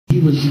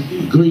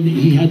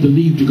he had to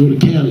leave to go to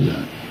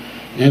Canada.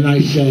 And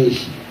I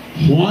says,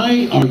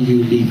 why are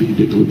you leaving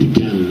to go to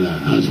Canada,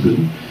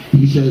 husband?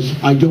 He says,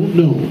 I don't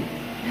know.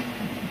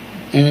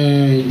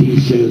 And he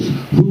says,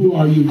 who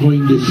are you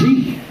going to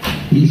see?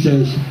 He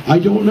says, I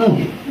don't know.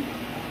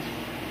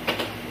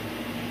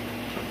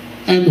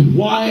 And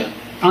why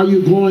are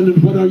you going,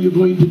 and what are you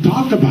going to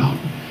talk about?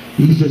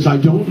 He says, I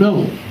don't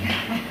know.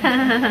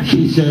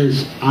 She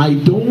says, I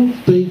don't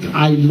think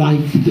I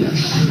like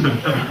this.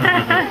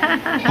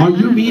 Are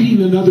you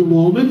meeting another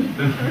woman?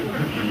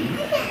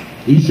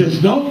 He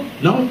says, no,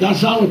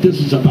 that's not what this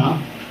is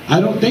about. I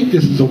don't think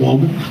this is a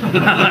woman.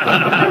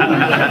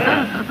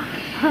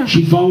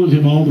 She followed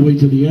him all the way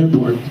to the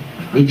airport,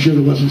 make sure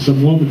there wasn't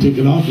some woman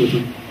taking off with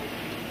him.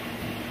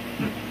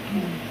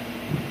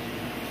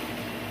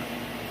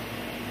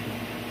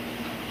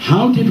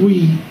 How did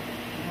we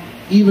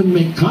even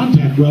make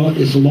contact? Well,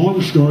 it's a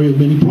long story of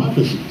many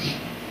prophecies.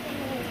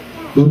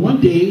 But one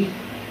day,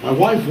 my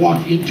wife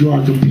walked into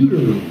our computer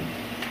room.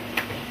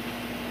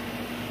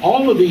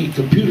 All of the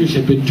computers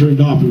had been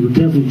turned off. We were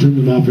careful to turn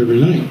them off every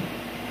night.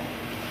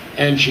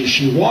 And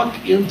she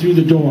walked in through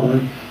the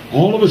door.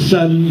 All of a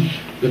sudden,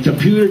 the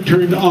computer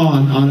turned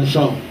on its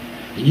own.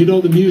 And you know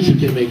the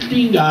music it makes,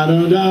 ding da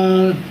da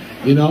da,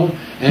 you know.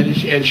 And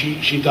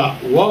she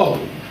thought, whoa.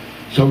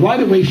 So right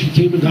away she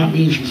came and got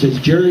me and she says,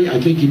 Jerry, I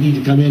think you need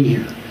to come in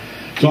here.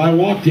 So I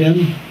walked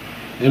in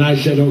and I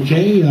said,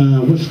 okay,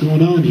 what's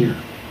going on here?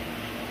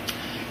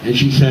 And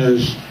she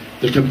says,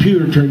 the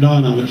computer turned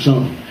on its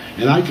own.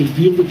 And I could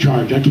feel the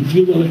charge. I could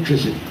feel the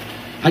electricity.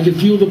 I could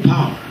feel the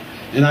power.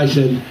 And I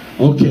said,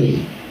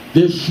 okay,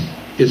 this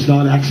is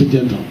not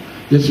accidental.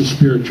 This is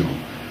spiritual.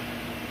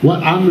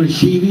 What I'm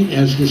receiving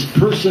as this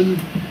person,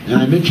 and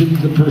I mentioned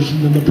the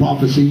person in the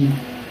prophecy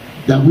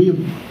that we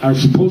are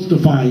supposed to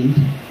find,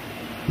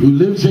 who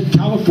lives in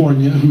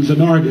California, who's an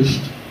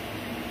artist,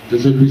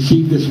 because I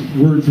received this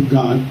word from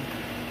God,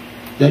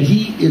 that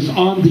he is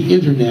on the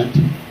internet,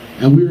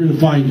 and we're going to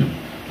find him.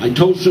 I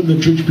told some of the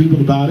church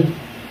people about it.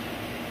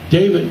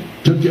 David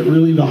took it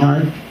really to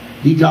heart.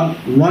 He got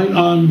right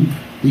on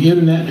the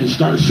internet and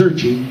started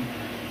searching,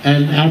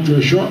 and after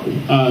a short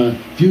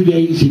few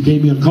days, he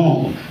gave me a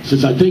call. He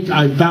says, I think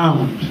I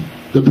found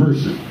the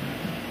person.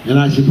 And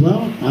I said,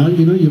 well,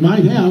 you know, you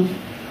might have,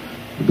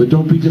 but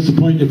don't be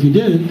disappointed if you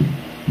didn't.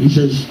 He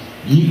says,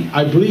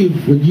 I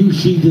believe when you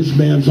see this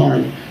man's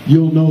art,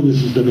 you'll know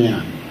this is the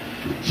man.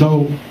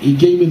 So he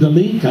gave me the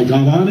link. I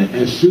got on it.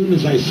 As soon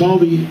as I saw I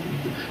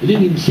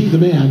didn't even see the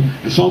man,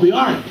 I saw the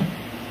art.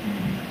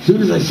 As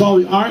soon as I saw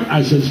the art,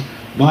 I says,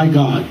 my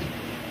God,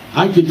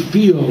 I could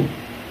feel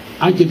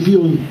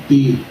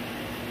the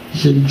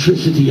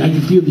centricity, I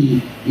could feel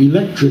the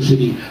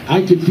electricity,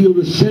 I could feel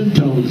the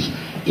syntones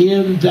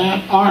in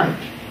that art.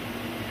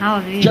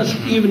 Hallelujah. Just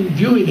even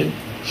viewing it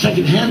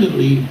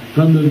second-handedly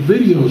from the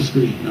video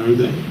screen or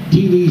the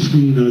TV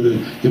screen or the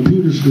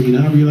computer screen,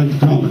 however you like to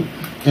call it.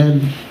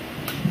 And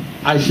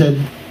I said,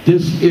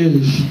 this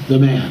is the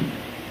man.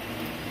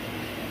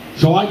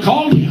 So I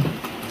called him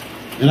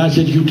and I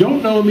said, you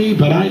don't know me,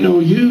 but I know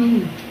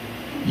you.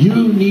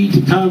 You need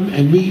to come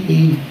and meet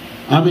me.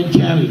 I'm in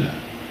Canada.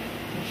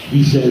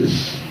 He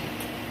says,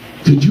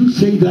 could you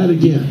say that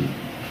again?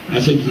 I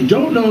said, you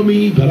don't know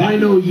me, but I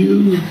know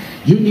you.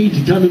 You need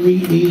to come and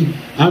meet me.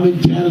 I'm in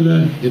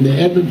Canada, in the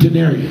Edmonton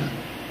area.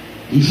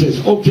 He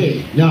says,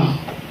 okay, now,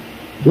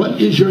 what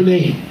is your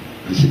name?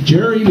 I said,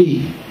 Jerry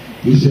Lee.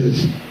 He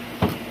says,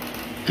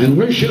 and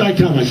where should I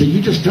come? I said,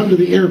 you just come to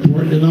the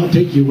airport and I'll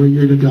take you where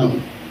you're to go.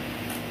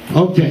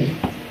 Okay.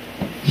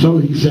 So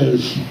he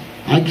says,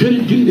 I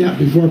couldn't do that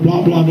before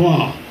blah, blah,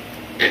 blah.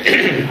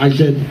 I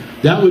said,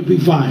 that would be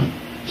fine.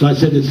 So I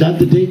said, is that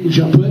the date we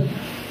shall put?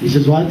 He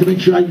says, well, I have to make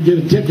sure I can get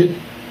a ticket.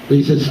 But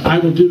he says, I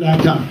will do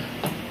that. Come.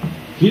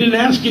 He didn't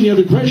ask any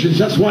other questions.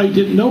 That's why he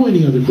didn't know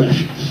any other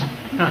questions.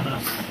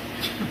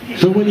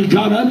 So when he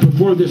got up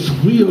before this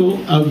wheel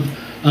of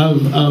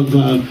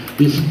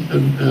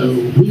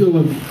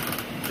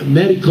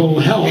medical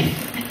health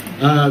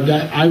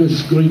that I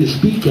was going to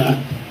speak at,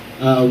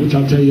 which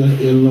I'll tell you in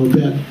a little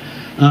bit,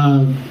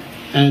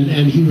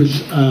 and he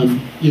was,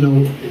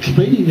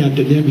 explaining that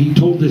to them. He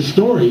told this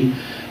story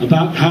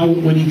about how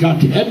when he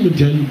got to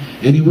Edmonton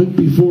and he went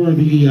before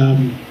the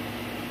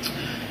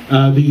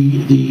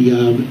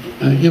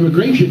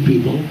immigration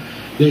people,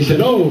 they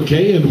said, oh,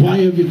 okay, and why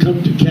have you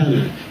come to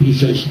Canada? He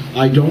says,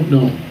 I don't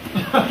know.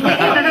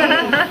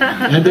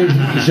 And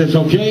he says,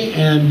 okay,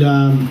 and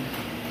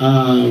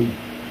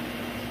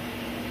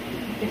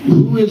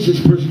who is this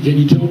person? Can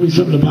you tell me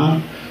something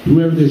about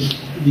whoever this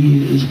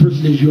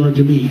person is you are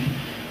to meet?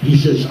 He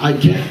says, I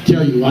can't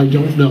tell you, I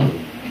don't know.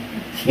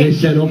 They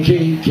said,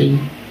 okay,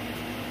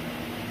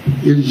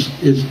 is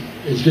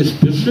this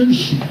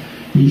business?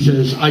 He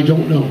says, I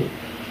don't know.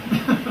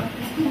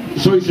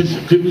 So he says,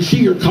 could we see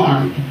your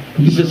card?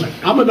 He says,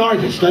 I'm an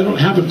artist, I don't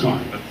have a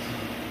card.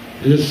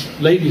 And this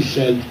lady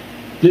said,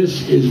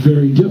 this is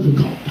very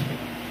difficult.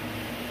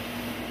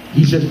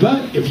 He says,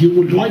 but if you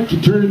would like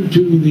to turn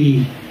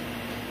to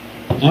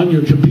on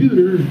your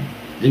computer,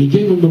 and he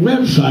gave him the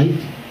website,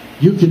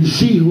 you can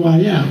see who I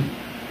am.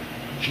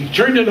 She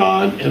turned it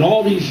on, and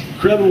all these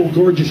incredible,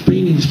 gorgeous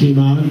paintings came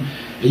on,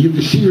 and you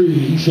could see her,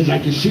 he says, I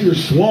could see her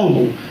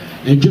swallow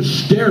and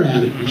just stare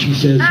at it. And she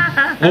says,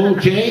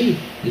 okay.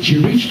 And she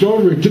reached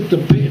over and took the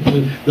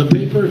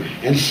paper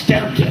and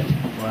stamped it.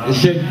 Wow. And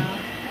said,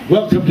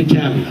 welcome to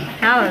Canada.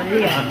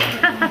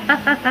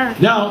 Hallelujah.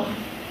 Now,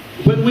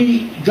 when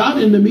we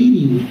got in the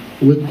meeting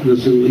with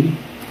Razuli,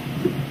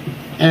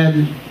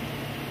 and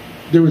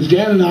there was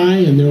Dan and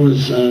I, and there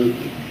was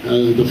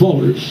the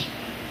Fullers,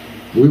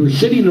 we were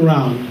sitting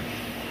around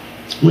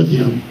with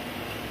him,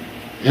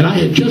 and I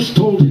had just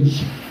told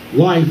his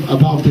wife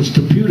about this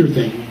computer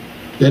thing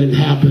that had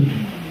happened,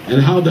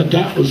 and how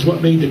that was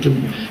what made the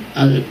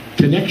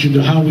connection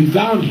to how we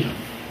found him.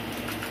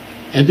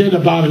 And then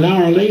about an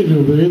hour later,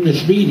 we're in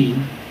this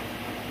meeting,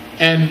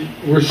 and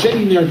we're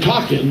sitting there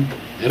talking,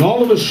 and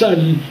all of a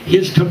sudden,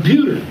 his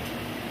computer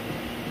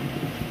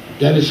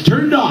that is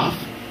turned off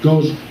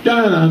goes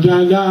dun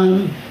dun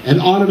dun, and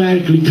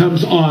automatically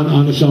comes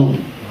on its own.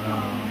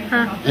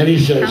 Wow. And he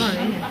says,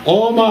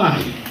 oh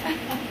my.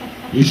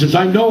 He says,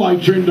 I know I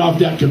turned off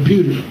that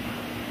computer.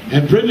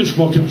 And Brenda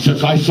spoke and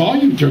says, I saw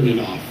you turn it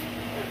off.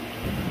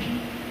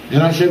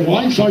 And I said, well,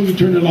 I saw you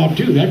turn it off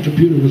too. That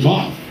computer was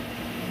off.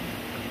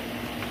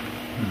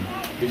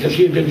 Because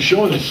he had been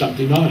showing us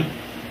something on it.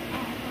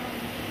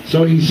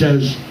 So he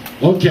says,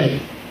 okay.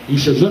 He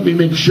says, let me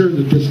make sure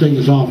that this thing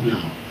is off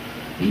now.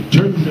 He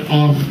turns it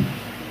off.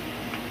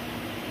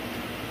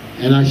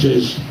 And I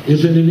says,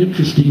 isn't it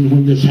interesting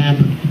when this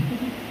happened?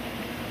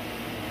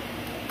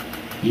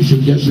 He said,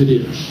 yes, it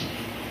is.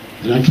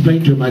 And I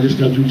explained to him, I just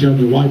got through telling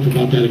your wife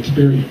about that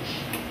experience.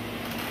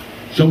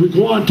 So we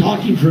go on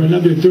talking for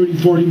another 30,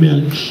 40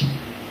 minutes,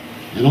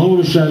 and all of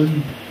a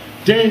sudden,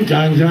 ding,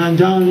 dang, dang,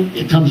 dang,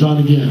 it comes on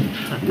again.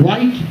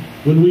 Right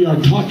when we are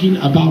talking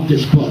about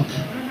this book.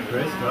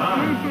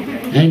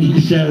 And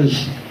he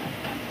says,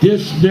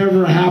 this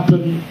never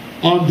happened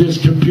on this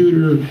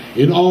computer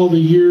in all the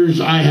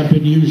years I have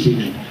been using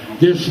it.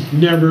 This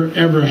never,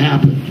 ever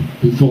happened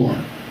before.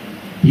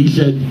 He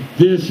said,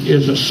 this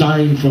is a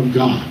sign from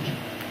God.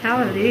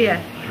 Hallelujah.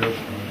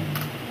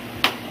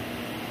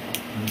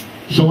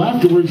 So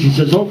afterwards he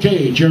says,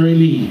 okay, Jerry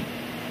Lee,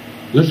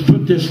 let's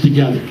put this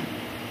together.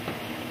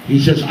 He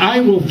says, I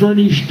will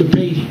furnish the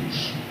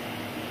paintings.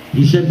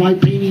 He said, my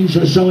paintings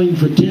are selling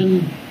for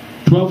 $10,000,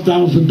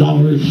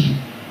 $12,000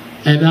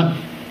 and up,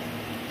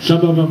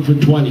 some of them for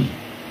 $20,000.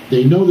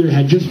 They know there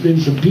had just been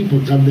some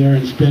people come there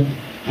and spent,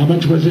 how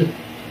much was it?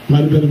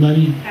 Quite a bit of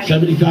money?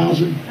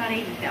 $70,000?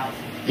 About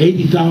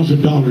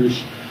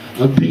 $80,000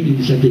 of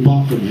paintings that they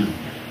bought from him,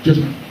 just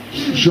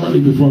shortly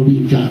before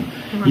we had come.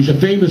 He's a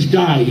famous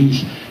guy.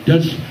 He's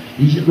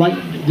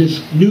writing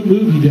this new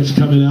movie that's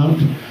coming out,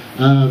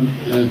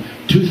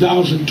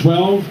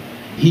 2012.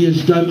 He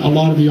has done a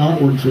lot of the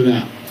artwork for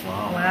that.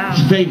 Wow.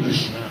 He's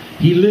famous.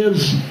 He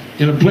lives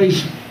in a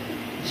place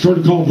sort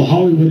of called the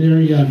Hollywood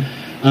area,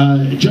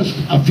 just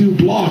a few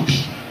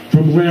blocks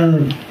from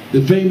where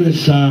the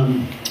famous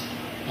John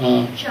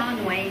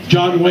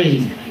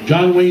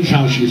Wayne's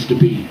house used to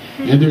be.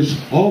 And there's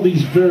all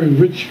these very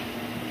rich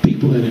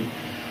people in it.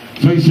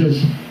 So he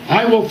says,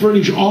 I will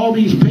furnish all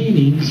these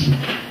paintings,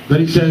 but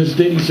he says,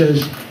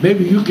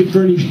 maybe you can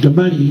furnish the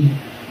money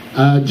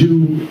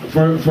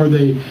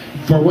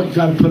for what you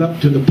got to put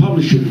up to the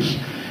publishers.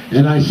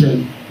 And I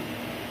said,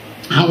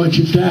 how much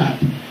is that?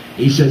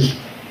 He says,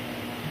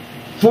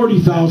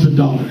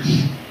 $40,000.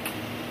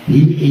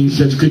 He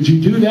says, could you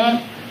do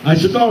that? I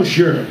said, oh,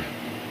 sure.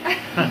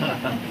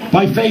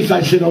 By faith,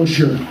 I said, oh,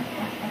 sure.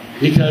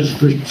 Because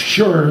for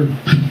sure,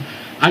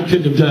 I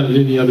couldn't have done it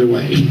any other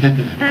way.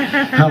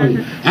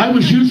 I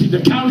was using the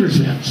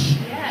countersense.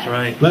 That's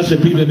right.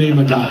 Blessed be the name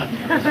of God.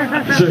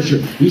 So sure.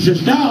 He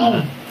says,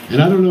 now,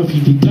 and I don't know if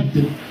he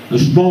detected a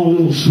small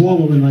little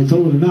swallow in my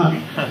throat or not,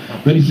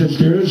 but he says,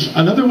 there is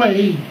another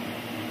way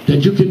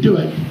that you can do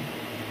it.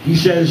 He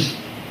says,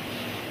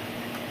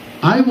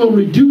 I will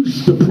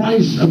reduce the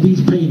price of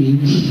these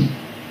paintings,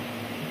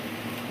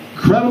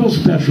 incredible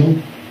special,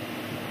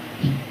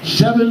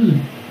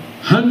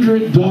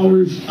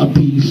 $700 a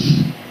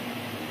piece.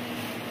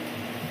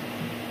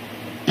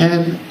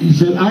 And he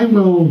said, I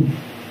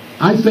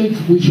think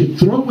we should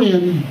throw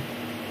in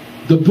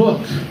the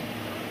book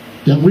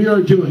that we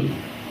are doing.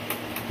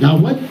 Now,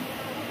 what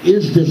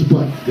is this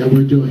book that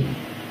we're doing?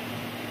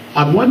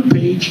 On one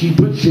page, he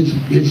puts his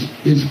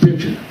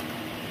picture.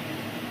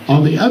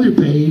 On the other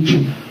page,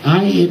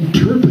 I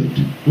interpret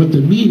what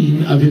the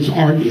meaning of his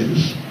art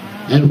is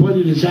and what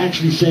it is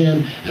actually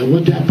saying and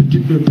what that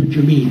particular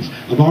picture means.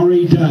 I've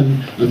already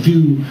done a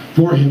few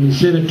for him and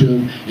sent it to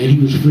him, and he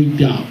was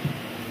freaked out.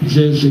 He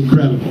says it's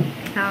incredible.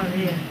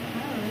 Hallelujah.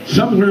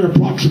 Somewhere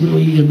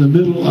approximately in the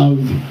middle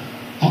of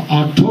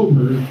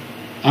October,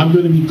 I'm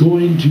going to be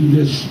going to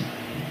this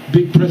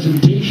big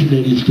presentation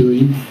that he's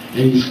doing,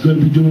 and he's going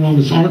to be doing all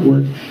this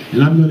artwork,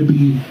 and I'm going to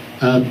be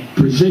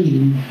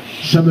presenting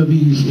some of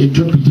these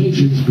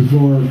interpretations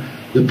before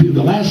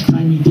the last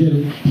time he did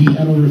it, he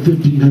had over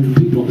 1,500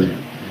 people there.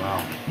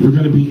 Wow. We're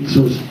going to be,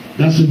 so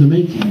that's in the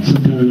making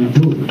sometime in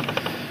October.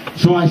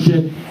 So I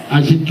said,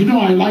 you know,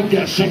 I like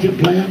that second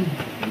plan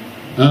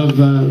of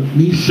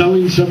me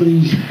selling some of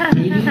these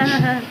paintings.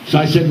 So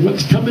I said,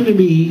 what's coming to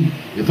me,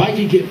 if I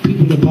could get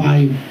people to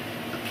buy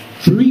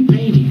 3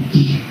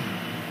 paintings,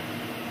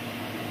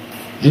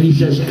 and he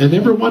says, and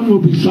every one will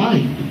be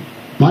signed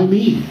by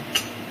me.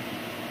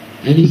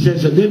 And he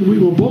says, and then we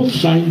will both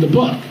sign the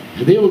book,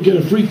 and they will get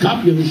a free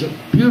copy of this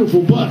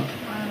beautiful book.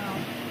 Wow.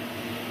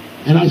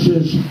 And I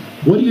says,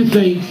 what do you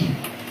think?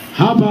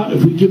 How about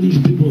if we give these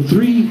people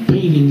 3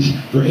 paintings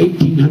for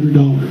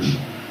 $1,800?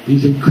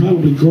 These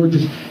incredibly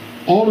gorgeous.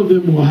 All of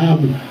them will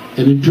have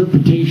an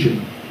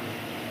interpretation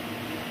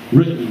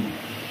written.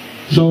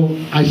 So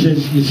I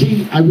says, you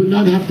see, I would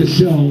not have to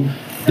sell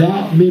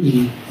that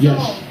many.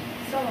 Yes.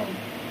 Sold.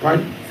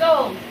 Pardon?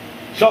 Sold.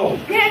 Sold.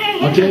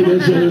 Okay,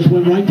 there's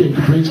one right there.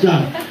 Praise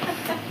God.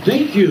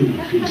 Thank you.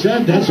 She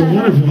said that's a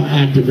wonderful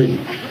activate.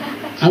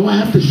 I will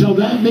have to sell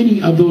that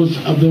many of those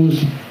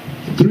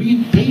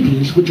 3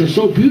 paintings, which are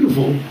so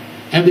beautiful,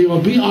 and they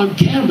will be on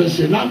canvas.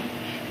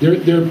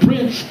 They're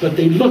prints, but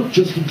they look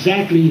just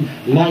exactly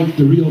like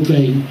the real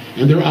thing,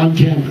 and they're on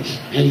canvas.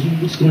 And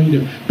he was going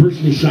to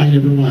personally sign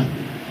every one.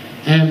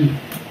 And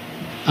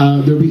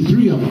there'll be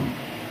 3 of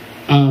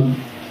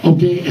them.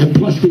 Okay, and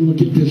plus they will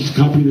get this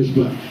copy of this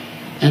book.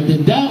 And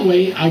then that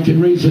way I can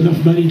raise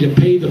enough money to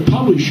pay the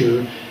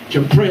publisher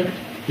to print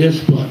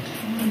this book.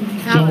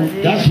 So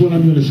that's what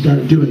I'm going to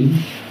start doing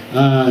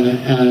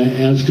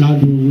as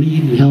God will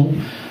lead and help.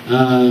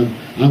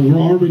 We're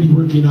already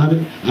working on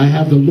it. I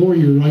have the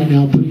lawyer right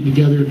now putting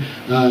together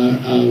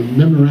a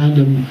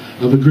memorandum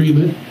of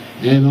agreement,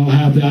 and I'll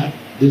have that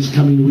this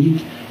coming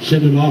week.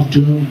 Send it off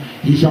to him.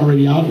 He's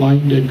already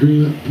outlined the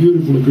agreement,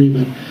 beautiful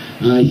agreement.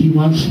 He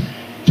wants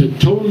to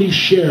totally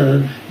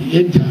share the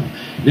income.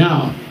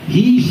 Now,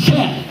 he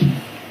said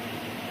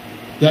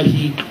that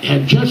he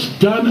had just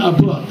done a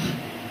book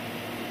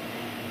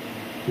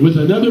with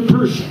another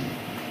person,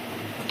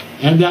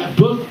 and that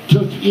book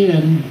took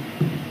in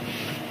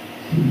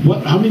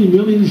how many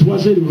millions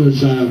was it? It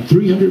was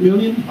 300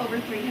 million? Over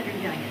 300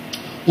 million.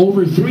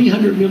 Over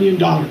 $300 million.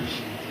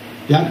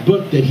 That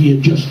book that he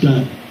had just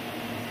done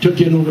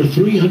took in over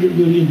 $300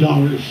 million.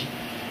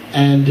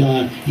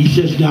 And he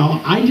says,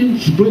 now, I didn't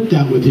split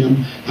that with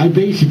him. I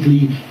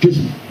basically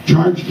just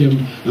charged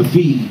him a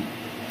fee.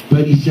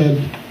 But he said,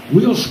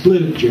 we'll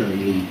split it, Jerry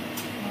Lee.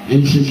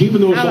 And he says,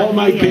 even though it's all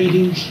my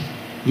paintings,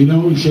 you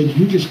know, he said,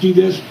 you just do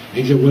this. And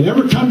he said,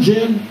 whatever comes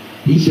in,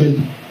 he said,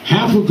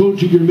 half will go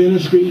to your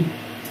ministry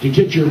to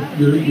get your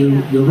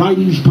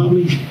writings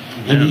published,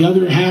 and the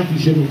other half, he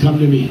said, will come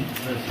to me.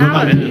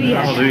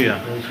 Hallelujah.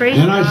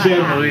 And I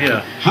said,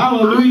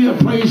 hallelujah,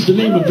 praise the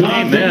name of God.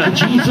 Amen.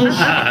 Thank you, Jesus.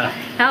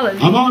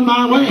 Hallelujah. I'm on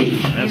my way.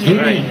 That's Amen.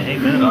 right.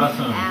 Amen.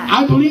 Awesome.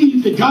 I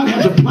believe that God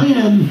has a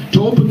plan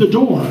to open the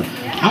door.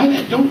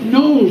 I don't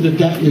know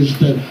that is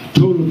the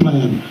total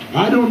plan.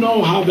 I don't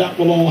know how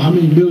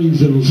many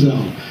millions it'll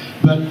sell.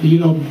 But, you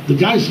know, the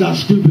guy's not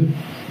stupid,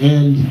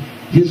 and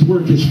his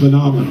work is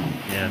phenomenal.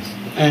 Yes.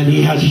 And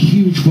he has a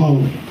huge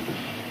following.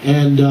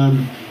 And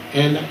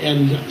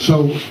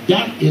so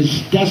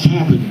that's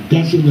happening.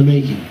 That's in the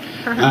making.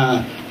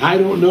 I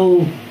don't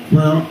know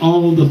where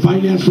all the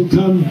finance will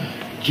come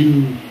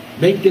to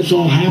make this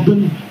all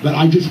happen, but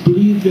I just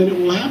believe that it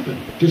will happen.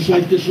 Just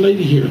like this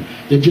lady here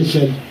that just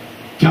said,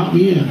 count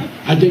me in.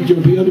 I think there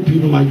will be other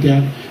people like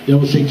that that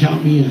will say,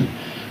 count me in.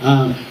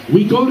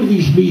 We go to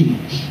these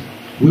meetings.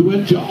 We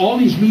went to all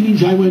these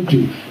meetings I went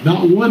to.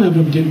 Not one of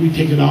them did we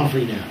take an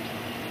offering at.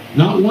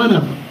 Not one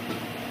of them.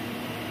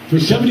 For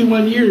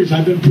 71 years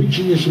I've been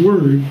preaching this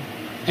word,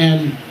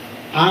 and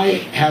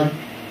I have,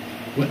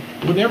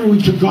 whenever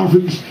we took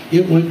offerings,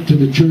 it went to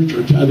the church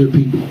or to other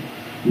people.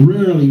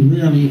 Rarely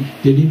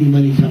did any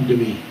money come to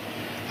me.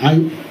 I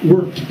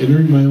worked and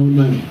earned my own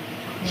money.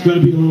 It's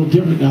going to be a little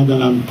different now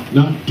that I'm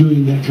not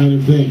doing that kind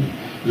of thing,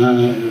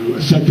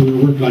 secular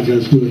work like I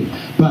was doing.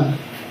 But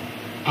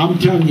I'm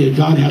telling you,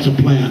 God has a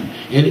plan,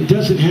 and it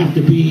doesn't have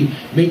to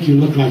make you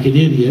look like an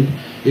idiot.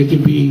 It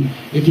can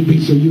be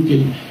so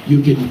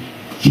you can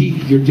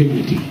keep your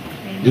dignity.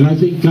 And I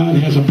think God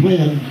has a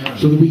plan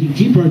so that we can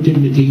keep our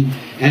dignity,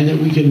 and that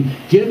we can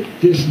get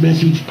this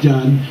message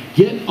done,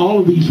 get all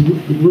of these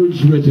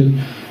words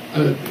written.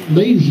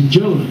 Ladies and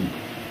gentlemen,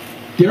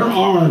 there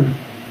are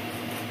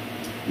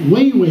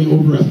way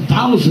over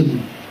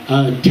 1,000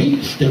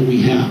 tapes that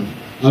we have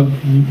of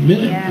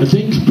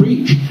things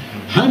preached,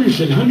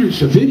 hundreds and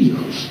hundreds of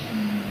videos.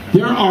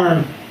 There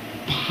are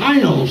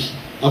piles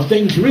of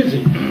things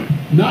written,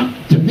 not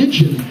to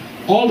mention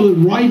all of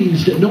the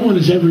writings that no one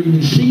has ever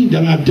even seen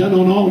that I've done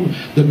on all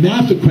the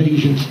math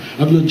equations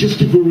of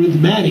logistical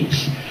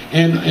arithmetics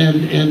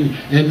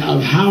and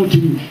of how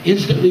to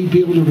instantly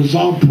be able to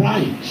resolve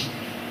primes.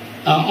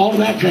 All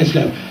that kind of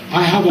stuff.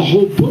 I have a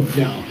whole book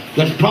now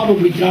that's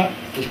probably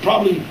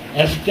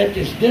as thick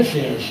as this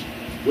is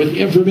with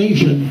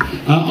information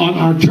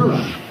on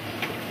Artura.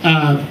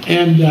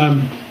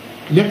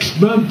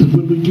 Next month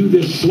when we do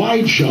this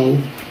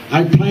slideshow,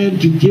 I plan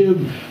to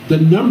give the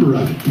number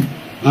of it.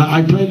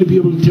 I plan to be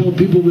able to tell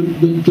people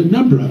the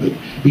number of it,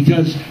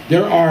 because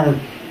there are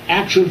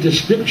actual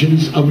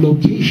descriptions of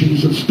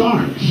locations of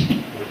stars,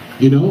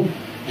 you know.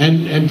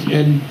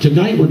 And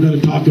tonight we're going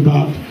to talk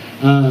about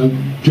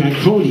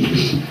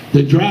Draconis,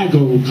 the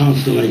Drago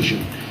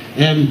constellation,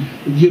 and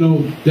you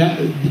know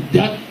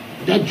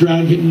that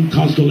dragon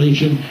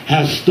constellation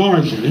has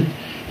stars in it,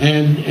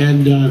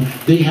 and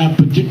they have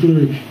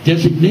particular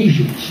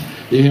designations.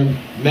 They have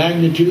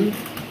magnitude,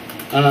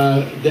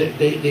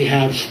 they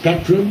have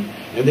spectrum,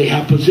 and they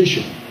have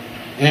position.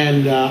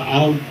 And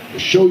I'll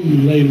show you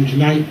later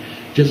tonight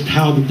just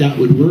how that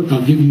would work.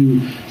 I'll give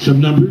you some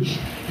numbers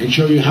and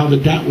show you how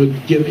that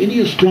would give any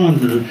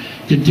astronomer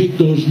could take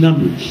those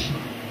numbers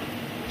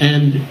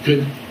and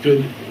could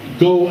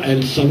go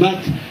and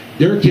select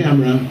their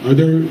camera or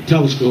their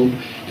telescope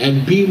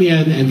and beam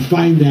in and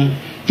find that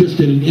just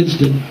in an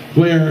instant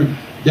where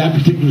that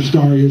particular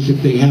star is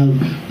if they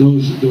have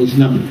those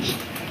numbers.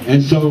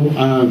 And so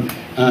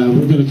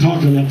we're going to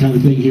talk on that kind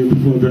of thing here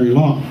before very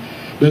long.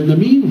 But in the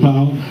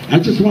meanwhile, I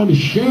just want to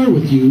share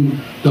with you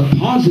the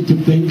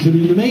positive things that are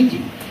in the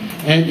making.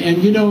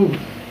 And you know,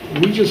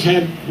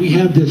 we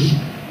had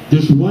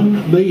this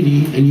one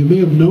lady, and you may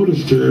have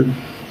noticed her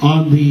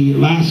on the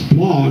last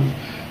blog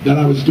that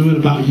I was doing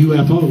about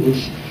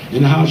UFOs,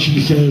 and how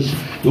she says,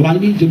 well, I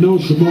need to know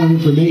some more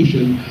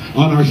information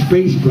on our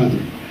space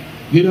brother.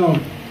 You know,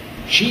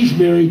 she's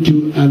married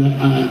to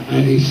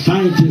a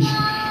scientist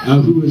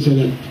who's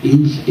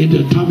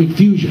into atomic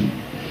fusion.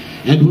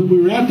 And when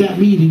we were at that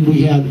meeting,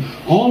 we had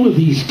all of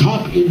these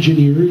top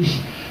engineers,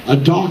 a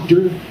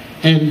doctor,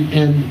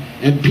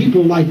 and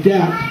people like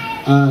that,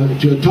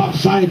 to a top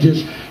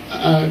scientist.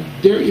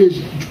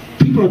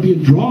 People are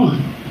being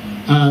drawn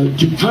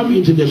to come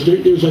into this.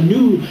 There's a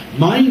new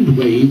mind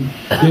wave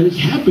that is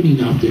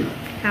happening out there.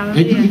 Hallelujah.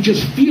 And you can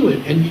just feel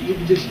it, and you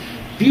can just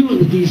feel it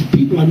with these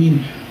people. I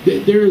mean,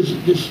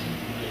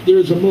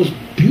 there's a most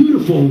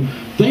beautiful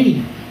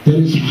thing that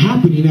is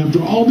happening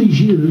after all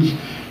these years.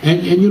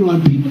 And you know,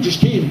 and people just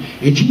came,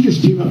 and she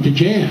just came up to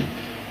Jan.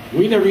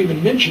 We never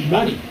even mentioned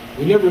money.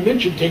 We never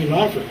mentioned taking an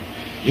offering.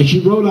 And she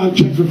wrote out a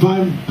check for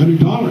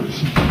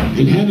 $500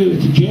 and handed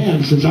it to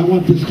Jan, says, I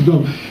want this to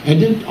go. And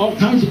then all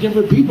kinds of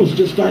different people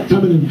just start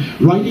coming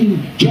and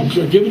writing checks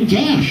or giving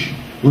cash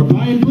or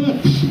buying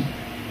books.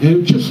 And it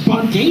was just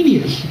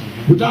spontaneous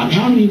without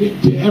having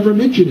to ever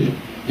mention it.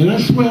 And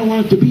that's the way I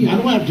want it to be. I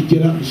don't have to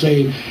get up and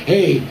say,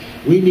 hey,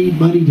 we need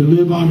money to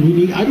live on.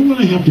 I don't want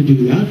to have to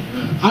do that.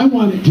 I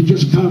want it to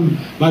just come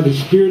by the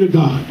Spirit of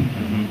God.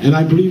 And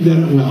I believe that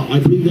it will. I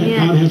believe that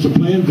God has a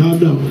plan.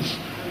 God knows.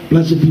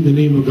 Blessed be the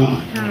name of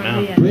God.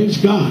 Hallelujah. Praise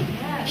God.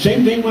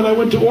 Same thing when I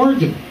went to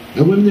Oregon.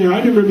 I went there.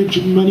 I never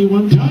mentioned money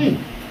one time.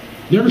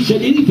 Never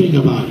said anything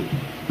about it.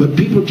 But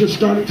people just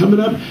started coming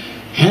up,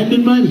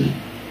 handing money,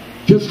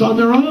 just on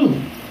their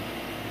own.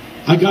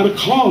 I got a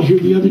call here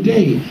the other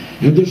day,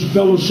 and this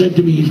fellow said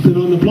to me, he's been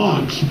on the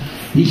blogs.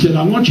 He said,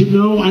 I want you to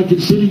know I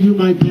consider you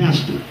my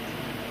pastor.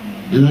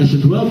 And I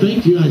said, well,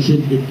 thank you. I said,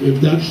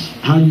 if that's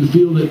how you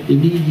feel that you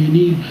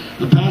need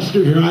a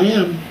pastor, here I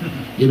am.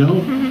 You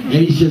know? And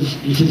he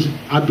says,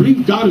 I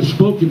believe God has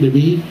spoken to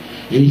me.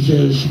 And he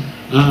says,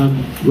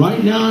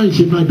 right now, he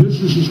said, my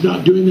business is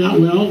not doing that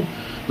well,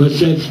 but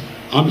says,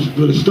 I'm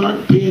going to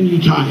start paying you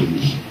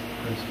tithes.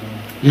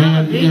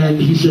 And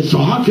he said, so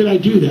how can I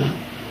do that?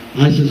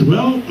 I says,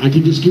 well, I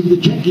can just give you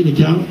the checking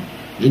account,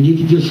 and you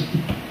can just,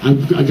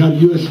 I got a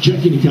U.S.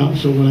 checking account,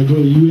 so when I go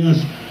to the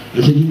U.S.,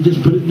 I said, you can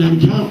just put it in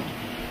that account.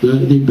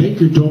 The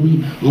banker told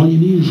me, all you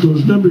need is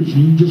those numbers,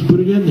 and you can just put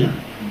it in there,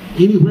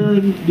 anywhere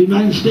in the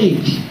United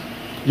States.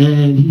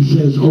 And he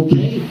says,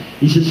 okay.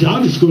 He says,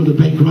 I'll just go to the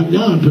bank right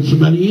now and put some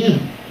money in.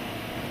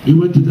 He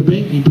went to the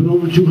bank, and he put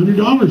over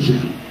 $200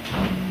 in.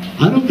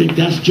 I don't think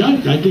that's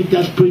junk. I think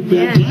that's pretty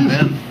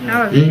fantastic.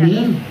 Amen.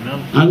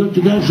 Amen. I looked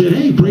at that and said,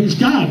 hey, praise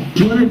God,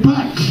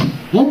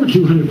 $200. Over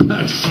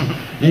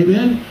 $200.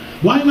 Amen.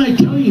 Why am I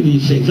telling you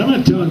these things? I'm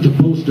not telling to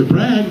boast or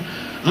brag.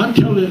 I'm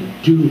telling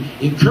it to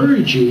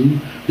encourage you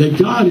that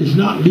God is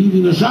not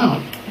leaving us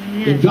out.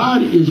 Amen. That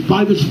God is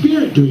by the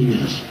Spirit doing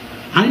this.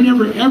 I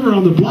never ever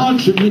on the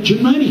blogs have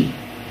mentioned money.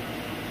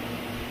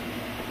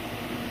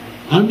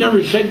 I've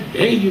never said,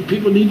 hey, you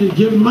people need to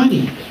give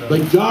money.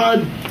 But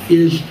God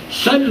is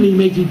suddenly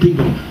making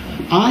people.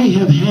 I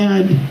have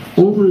had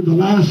over the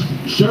last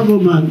several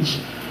months,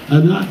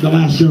 not the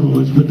last several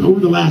months, but over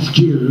the last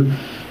year,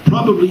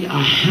 probably a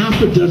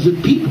half a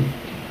dozen people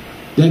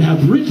that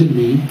have written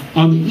me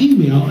on the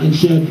email and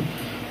said,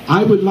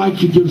 I would like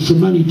to give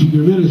some money to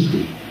your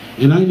ministry.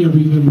 And I never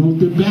even wrote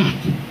them back.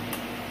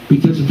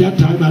 Because at that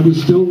time I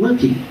was still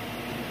working.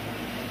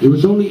 It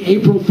was only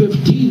April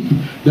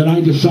 15th that I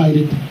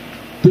decided,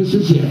 this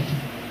is it.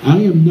 I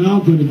am now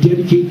going to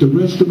dedicate the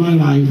rest of my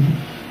life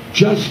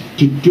just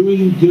to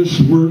doing this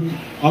work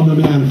on the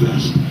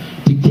manifest.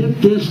 To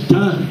get this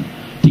done.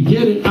 To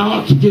get it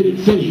out, to get it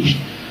finished.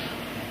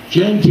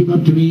 Jan came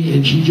up to me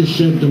and she just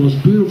said the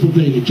most beautiful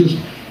thing. It just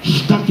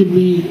stuck in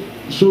me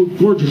so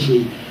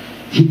gorgeously.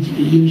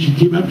 She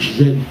came up and she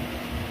said,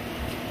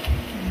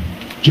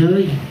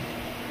 Jerry,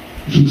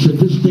 she said,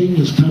 this thing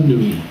has come to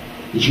me.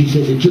 And she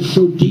says, it's just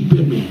so deep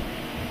in me.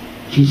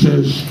 She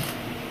says,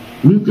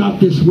 we've got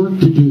this work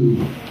to do,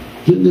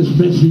 getting this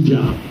message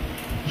out.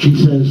 She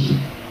says,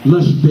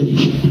 let's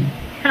finish it.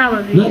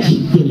 Hallelujah. Let's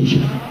finish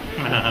it.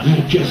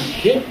 And it just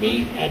hit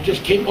me, it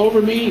just came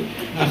over me.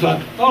 I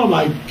thought, oh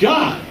my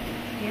God,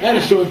 that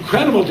is so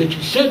incredible that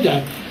you said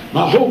that.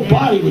 My whole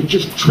body was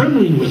just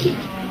trembling with it.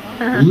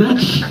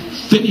 Let's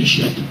finish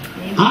it.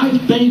 I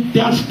think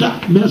that's the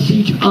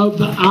message of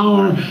the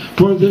hour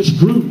for this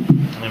group.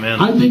 Amen.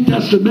 I think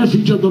that's the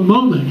message of the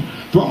moment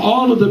for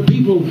all of the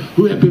people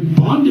who have been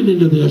bonded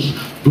into this,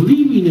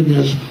 believing in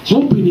this,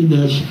 hoping in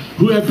this,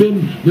 who have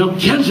been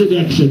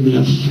Melchizedeks in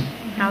this.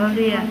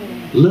 Hallelujah.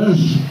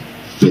 Let's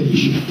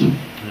finish it.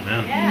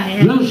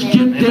 Amen. Let's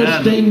get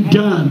this thing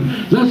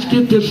done. Let's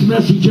get this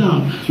message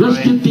out. Let's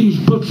get these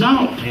books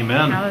out.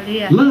 Amen.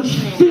 Hallelujah. Let's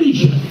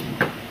finish it.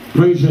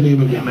 Praise the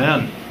name of God.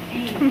 Amen.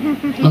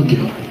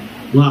 Okay.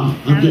 Wow,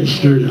 I'm getting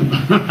stirred up.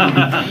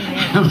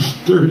 I'm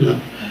stirred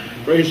up.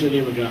 Praise the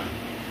name of God.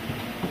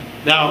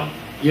 Now,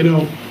 you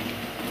know,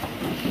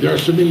 there are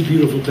so many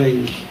beautiful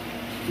things.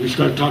 We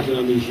start talking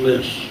on these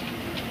lists.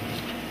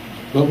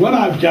 But what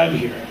I've done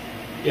here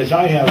is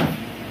I have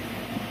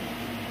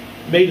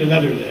made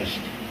another list.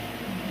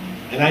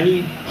 And I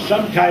need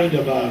some kind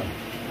of a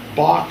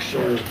box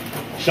or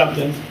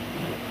something.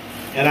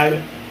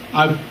 And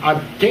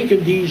I've taken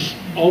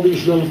all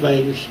these little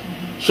things.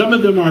 Some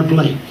of them are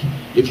blank.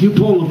 If you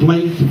pull a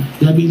blank,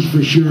 that means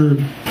for sure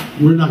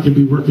we're not going to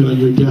be working on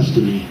your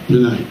destiny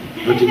tonight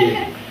or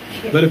today.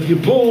 But if you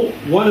pull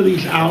one of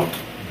these out,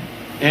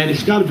 and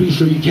it's got to be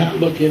so you can't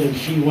look in and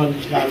see one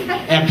that's got an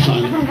X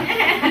on it.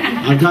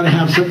 I've got to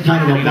have some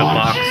kind of a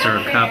box or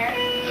a cup.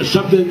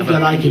 Something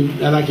that I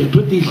can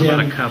put these in,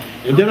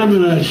 and then I'm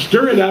going to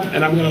stir it up,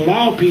 and I'm going to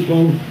allow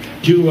people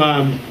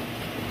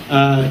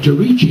to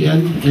reach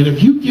in. And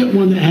if you get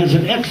one that has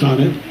an X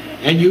on it,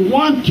 and you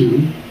want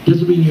to,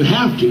 doesn't mean you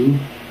have to,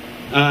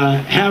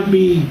 have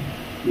me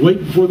wait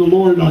before the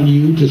Lord on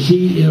you to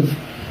see if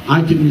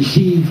I can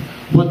receive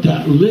what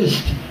that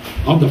list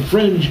on the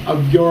fringe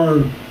of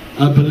your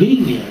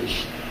belief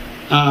is,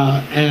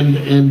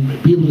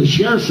 and be able to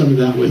share some of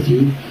that with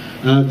you,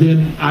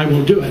 then I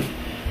will do it.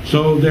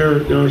 So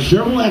there are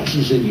several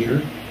X's in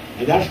here,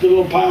 and that's the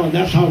little pile, and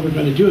that's how we're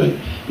going to do it,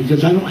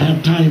 because I don't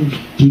have time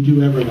to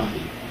do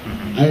everybody.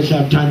 I just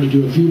have time to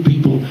do a few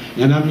people,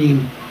 and I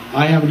mean,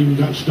 I haven't even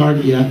got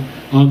started yet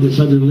on this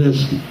other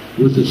list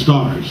with the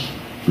stars.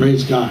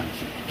 Praise God.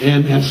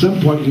 And at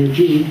some point here,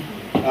 gee,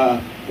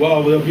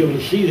 well, they'll be able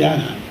to see that.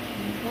 Huh?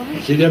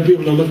 See, they'll be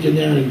able to look in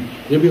there, and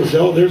they'll be able to say,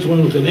 oh, there's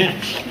one with an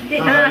X.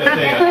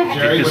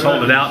 Just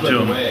hold it out to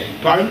them.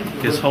 Pardon?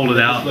 Just hold it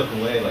out. Just look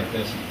away like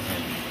this.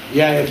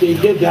 Yeah, if they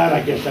did that,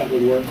 I guess that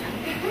would work.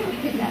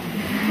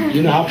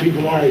 You know how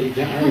people are. You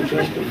can't hardly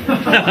trust them.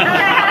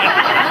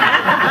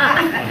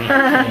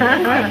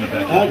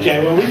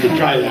 Okay, well, we can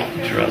try that.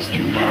 Trust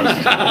you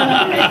must.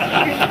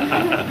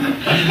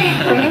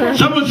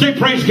 Someone say,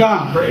 praise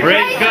God.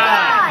 Praise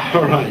God.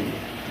 All right.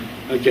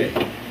 Okay.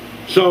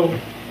 So,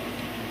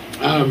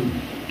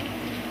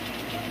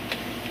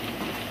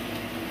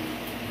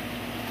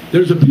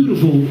 there's a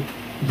beautiful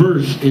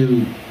verse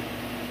in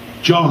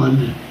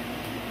John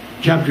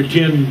chapter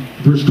 10,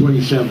 verse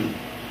 27.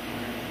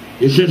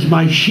 It says,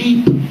 my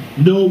sheep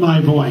know my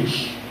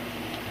voice,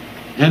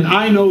 and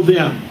I know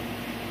them,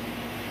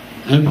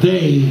 and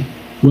they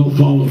will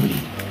follow me.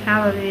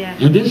 Hallelujah.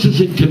 And this is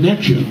in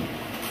connection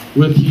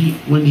with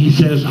when he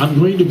says, I'm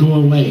going to go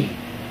away.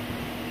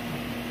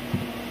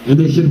 And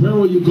they said, where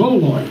will you go,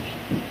 Lord?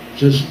 He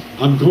says,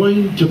 I'm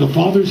going to the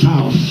Father's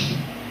house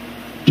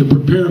to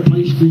prepare a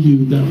place for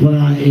you, that where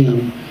I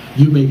am,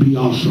 you may be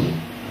also.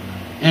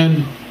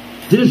 And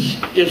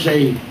this is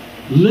a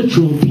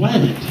literal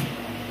planet.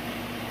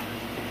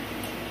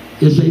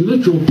 It's a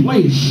literal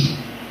place.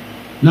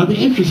 Now, the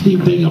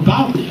interesting thing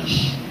about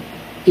this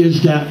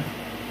is that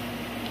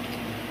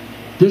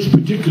this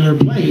particular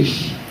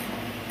place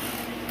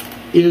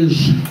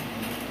is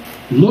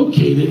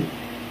located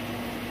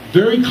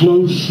very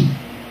close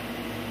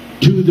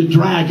to the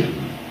dragon.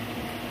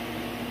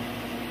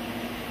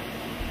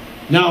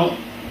 Now,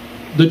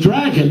 the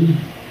dragon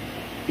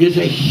is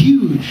a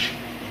huge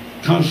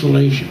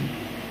constellation.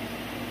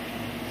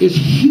 It's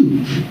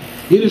huge.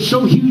 It is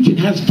so huge it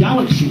has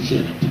galaxies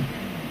in it.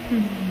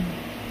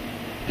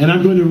 And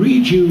I'm going to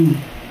read you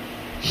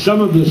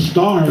some of the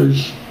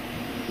stars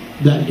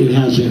that it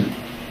has in it.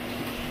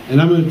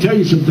 And I'm going to tell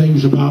you some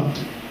things about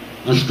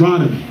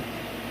astronomy,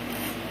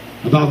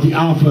 about the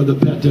alpha, the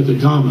beta, the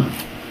gamma.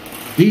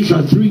 These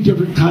are three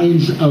different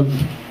kinds of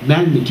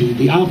magnitude.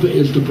 The alpha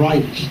is the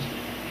brightest.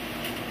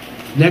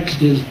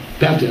 Next is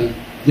beta,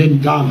 then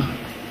gamma.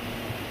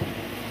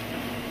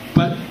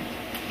 But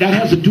that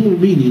has a dual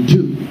meaning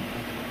too,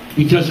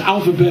 because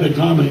alpha, beta,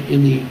 gamma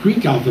in the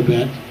Greek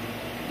alphabet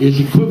is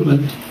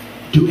equivalent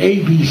to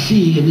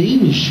ABC in the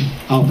English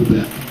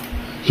alphabet.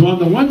 So on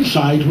the one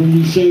side, when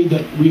we say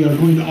that we are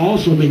going to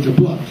also make a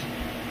book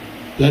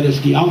that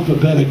is the alpha,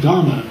 beta,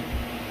 gamma,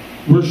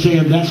 we're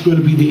saying that's going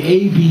to be the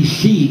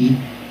ABC.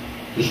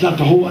 It's not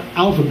the whole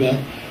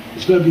alphabet.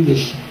 It's going to be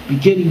this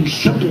beginning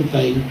simple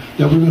thing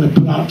that we're going to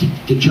put out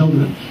to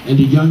children and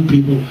to young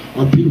people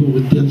or people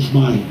with dense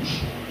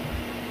minds.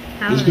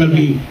 It's going to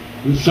be,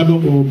 some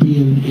of it will be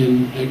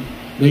in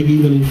maybe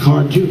even in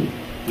cartoon,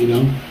 you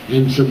know,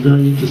 and some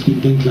very interesting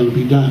things that will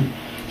be done.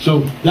 So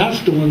that's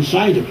the one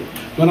side of it.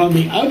 But on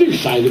the other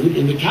side of it,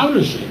 in the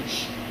counter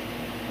sense,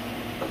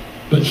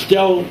 but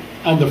still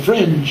on the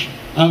fringe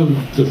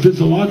of the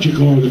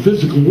physiological or the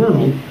physical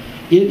world,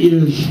 it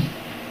is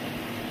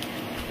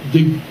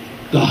the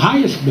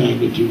highest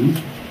magnitude,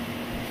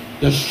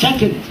 the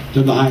second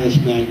to the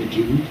highest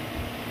magnitude,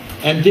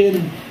 and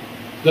then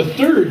the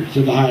third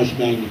to the highest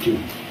magnitude.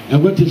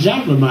 And what does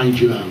that remind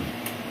you of?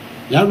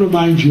 That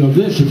reminds you of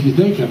this, if you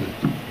think of it.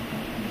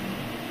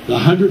 The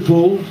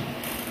 100-fold,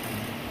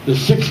 the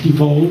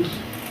 60-fold,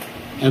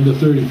 and the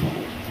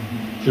 30-fold.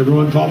 Does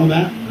everyone follow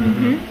that?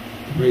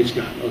 Mm-hmm. Praise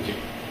God. Okay.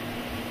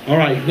 All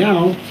right,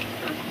 now,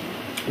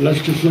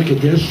 let's just look at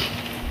this,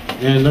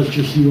 and let's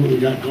just see what we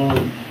got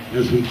going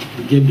as we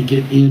begin to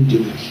get into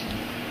this.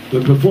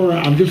 But before,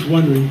 I'm just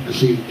wondering, let's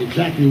see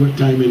exactly what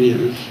time it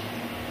is.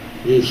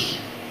 It's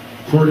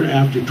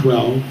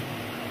 12:15.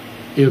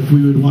 If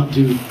we would want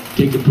to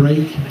take a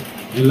break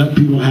and let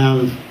people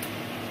have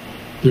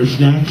their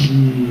snacks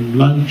and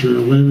lunch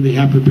or whatever they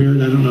have prepared,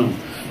 I don't know.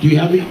 Do you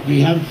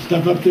have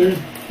stuff up there?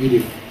 You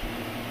do.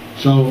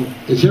 So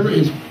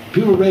is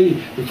people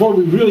ready? Before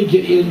we really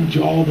get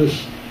into all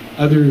this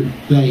other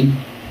thing,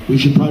 we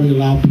should probably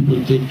allow people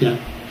to take that.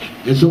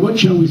 And so what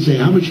shall we say?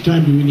 How much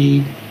time do we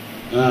need?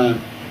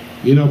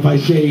 You know, if I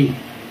say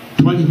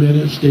 20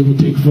 minutes, they will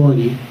take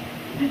 40.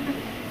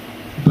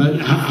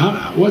 But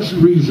what's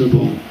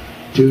reasonable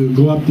to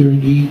go up there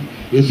and eat?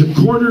 It's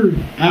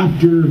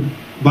 1/4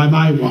 by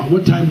my watch.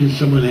 What time does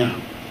someone have?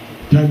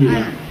 What time do you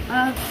have?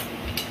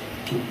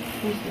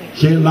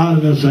 Say it loud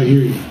enough so I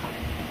hear you.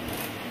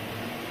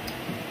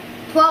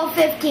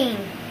 12:15.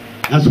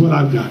 That's what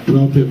I've got,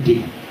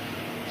 12:15.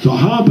 So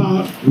how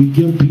about we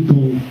give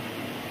people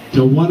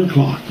till 1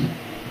 o'clock?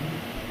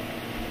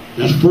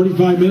 That's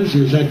 45 minutes, or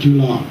is that too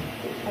long?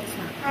 That's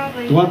not.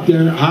 Probably. Go up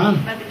there, huh?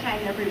 By the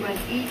time everyone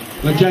eats.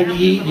 By the time you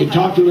eat, you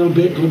talk a little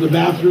bit, go to the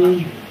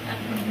bathroom.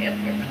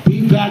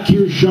 Be back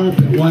here sharp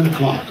at 1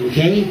 o'clock,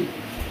 okay?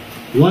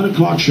 1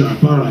 o'clock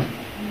sharp, all right.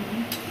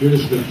 You're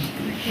dismissed.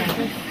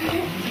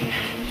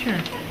 Sure.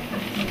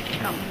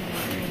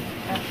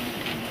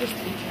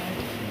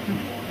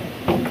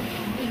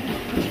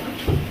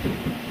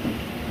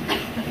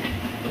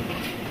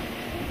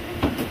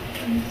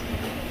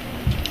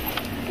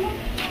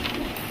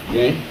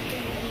 Okay?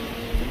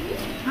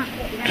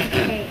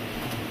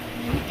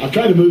 I'll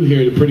try to move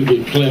here at a pretty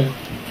good clip,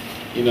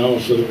 you know,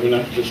 so that we're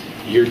not just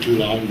here too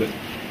long, but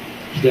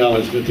still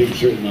it's going to take a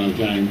certain amount of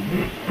time.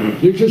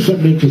 There's just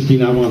something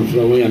interesting I want to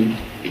throw in.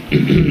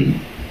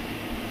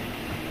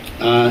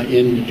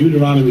 In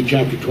Deuteronomy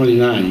chapter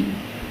 29,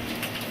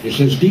 it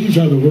says, "These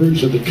are the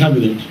words of the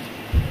covenant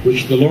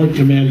which the Lord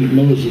commanded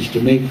Moses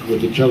to make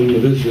with the children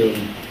of Israel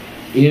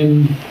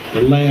in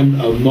the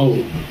land of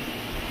Moab,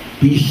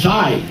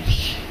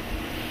 besides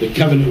the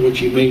covenant which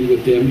he made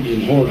with them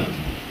in Horeb."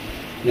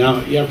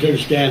 Now, you have to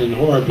understand, in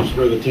Horeb is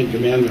where the Ten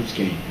Commandments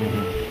came.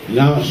 Mm-hmm.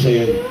 Now it's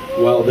saying,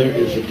 well, there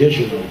is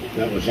additional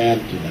that was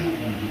added to that.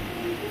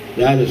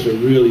 Mm-hmm. That is a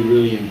really,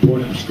 really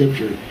important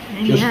scripture,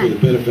 just for the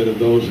benefit of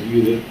those of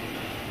you that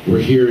were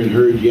here and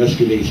heard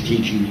yesterday's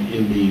teaching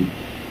in the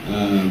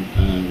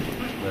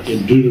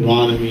in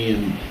Deuteronomy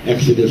and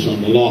Exodus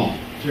on the law.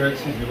 Jared,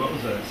 excuse me, what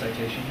was the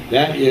citation?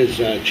 That is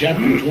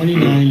chapter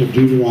 29 of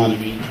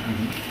Deuteronomy,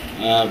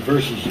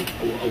 verses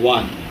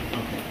 1.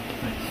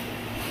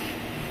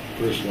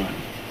 Verse 1.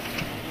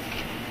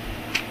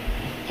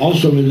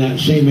 Also in that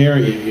same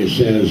area it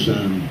says,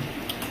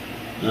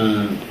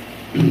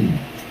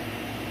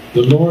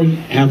 "The Lord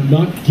hath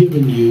not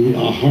given you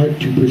a heart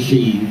to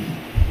perceive,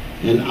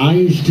 and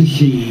eyes to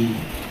see,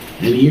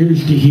 and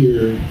ears to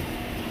hear,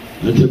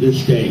 unto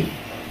this day."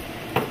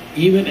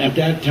 Even at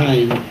that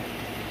time,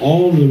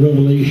 all the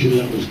revelation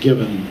that was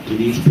given to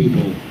these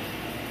people,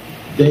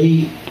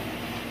 they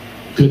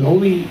could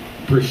only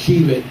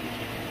perceive it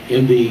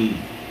in the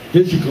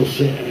physical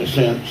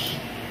sense,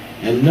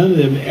 and none of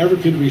them ever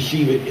could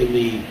receive it in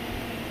the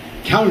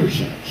counter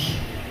sense.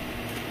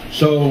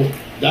 So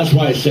that's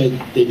why I said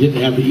they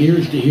didn't have the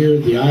ears to hear,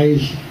 the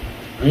eyes,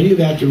 or any of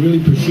that to really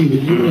perceive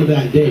it, even in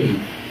that day.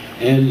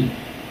 And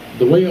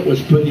the way it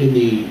was put in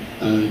the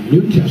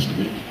New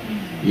Testament,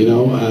 you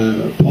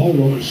know, Paul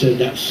wrote and said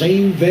that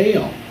same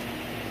veil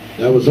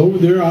that was over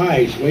their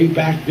eyes way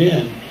back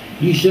then,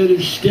 he said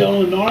it's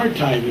still in our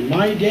time, in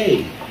my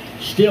day,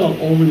 still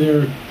over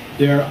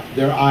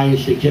their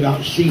eyes. They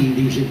cannot see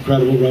these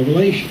incredible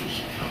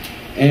revelations.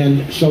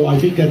 And so I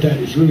think that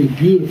is really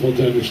beautiful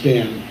to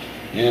understand,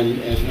 and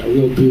a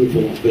real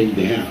beautiful thing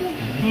to have.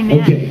 Amen.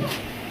 Okay,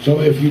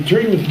 so if you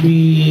turn with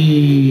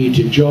me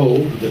to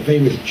Job, the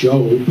famous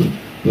Job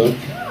book,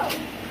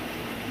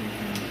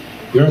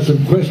 there are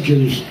some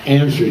questions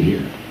answered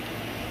here.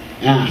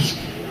 Ask.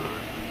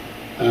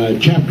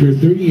 Chapter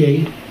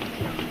 38,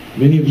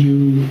 many of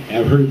you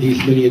have heard these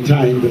many a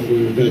time, but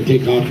we're going to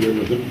take off here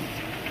with them.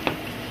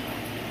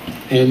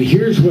 And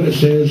here's what it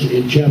says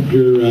in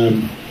chapter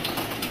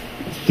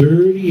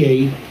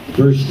 38,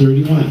 verse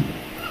 31.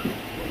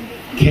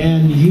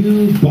 Can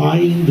you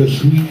bind the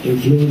sweet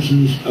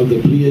influences of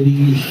the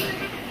Pleiades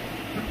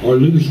or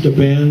loose the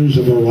bands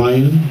of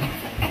Orion?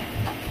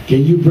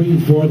 Can you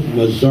bring forth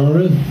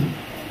Mazzaroth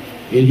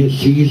in his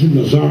season?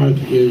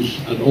 Mazzaroth is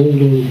an old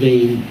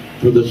name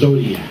for the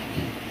zodiac.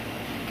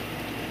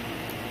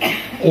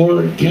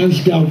 Or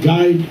canst thou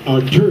guide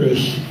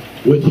Arcturus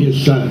with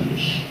his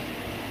sons?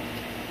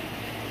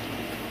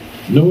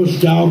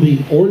 Knowest thou the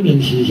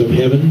ordinances of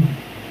heaven?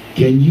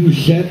 Can you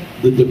set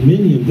the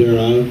dominion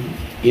thereof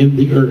in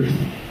the earth?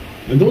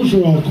 And those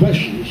are all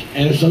questions,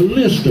 and it's a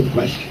list of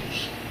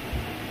questions.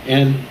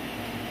 And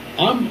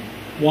I'm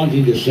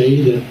wanting to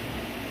say that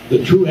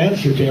the true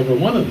answer to every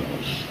one of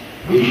those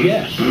is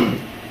yes.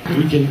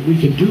 We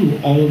can do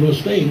all of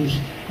those things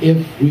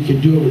if we can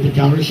do it with the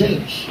counter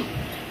sense.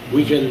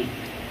 We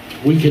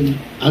can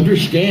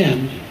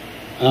understand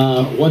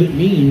what it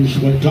means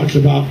when it talks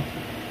about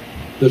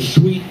the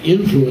sweet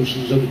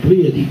influences of the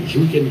Pleiades.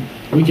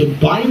 We can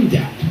bind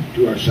that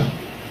to ourselves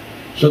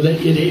so that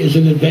it is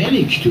an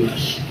advantage to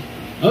us.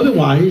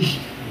 Otherwise,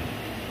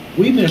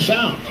 we miss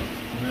out.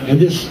 And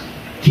this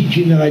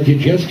teaching that I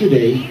did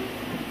yesterday,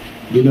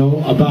 you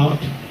know, about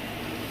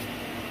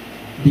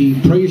the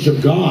praise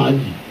of God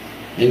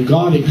and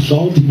God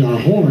exalting our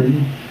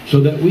horn so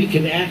that we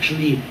can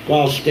actually,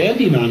 while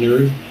standing on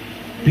earth,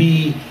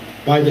 be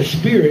by the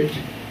Spirit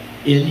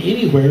in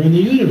anywhere in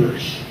the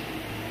universe.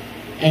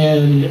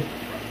 And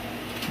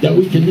that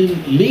we can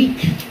then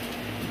link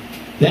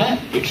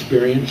that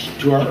experience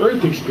to our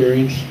earth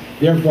experience,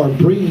 therefore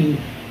bringing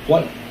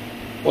what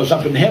was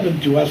up in heaven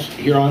to us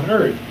here on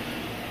earth.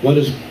 What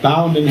is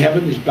bound in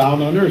heaven is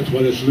bound on earth.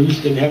 What is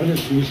loosed in heaven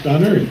is loosed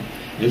on earth.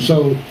 And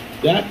so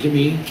that, to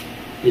me,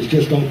 is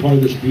just all part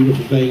of this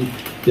beautiful thing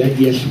that,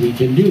 yes, we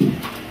can do.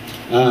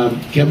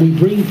 Can we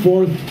bring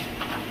forth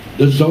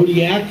the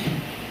zodiac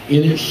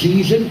in its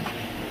season?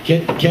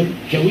 Can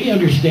we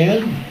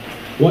understand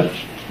what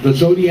the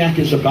zodiac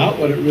is about,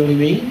 what it really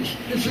means?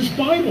 This is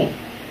Bible.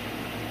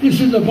 This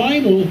is the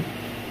Bible.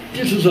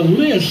 This is a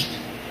list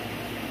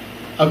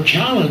of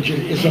challenges.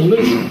 It's a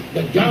list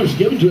that God has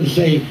given to us,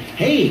 say,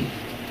 hey,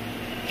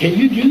 can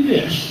you do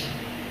this?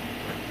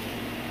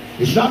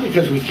 It's not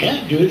because we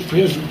can't do it, it's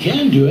because we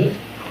can do it.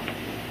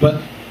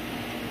 But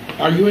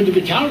are you into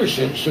the counter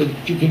sense so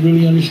that you can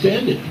really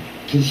understand it?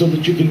 So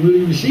that you can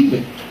really receive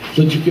it?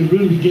 So that you can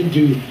really begin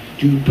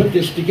to put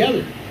this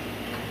together?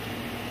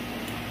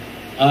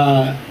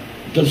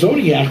 The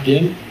zodiac,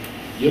 then,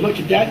 you look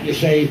at that and you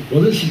say, well,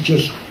 this is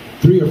just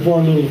 3 or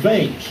 4 little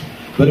things.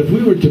 But if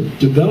we were to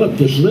develop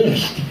this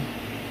list,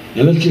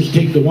 and let's just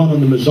take the one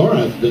on the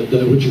Mazzaroth,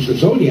 which is the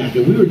zodiac,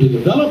 and we were to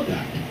develop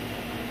that,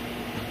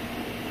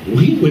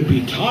 we would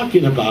be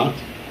talking about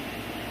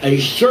a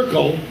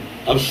circle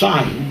of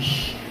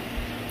signs,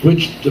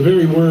 which the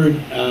very word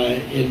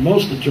in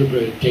most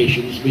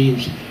interpretations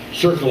means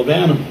circle of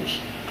animals.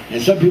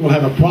 And some people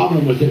have a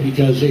problem with it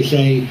because they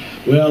say,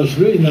 well, it's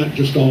really not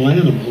just all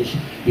animals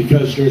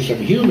because there's some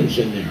humans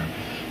in there.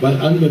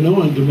 But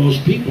unbeknown to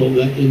most people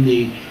that in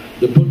the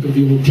book of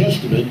the Old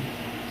Testament,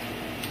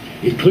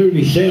 it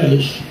clearly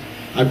says,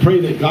 I pray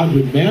that God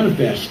would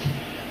manifest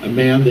a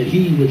man, that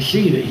he would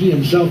see that he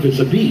himself is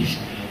a beast.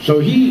 So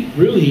he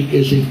really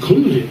is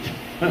included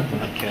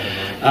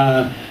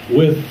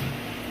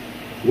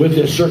with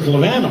this circle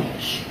of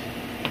animals.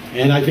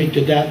 And I think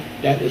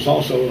that is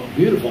also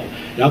beautiful.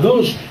 Now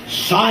those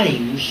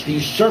signs,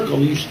 these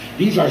circles,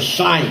 these are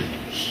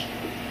signs.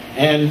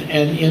 And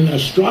in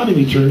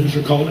astronomy terms,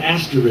 they're called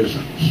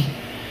asterisms.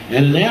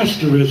 And an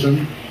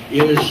asterism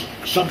is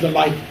something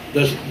like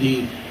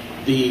the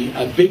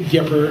Big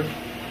Dipper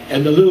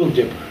and the Little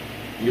Dipper.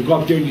 You go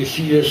up there and you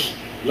see this,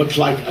 looks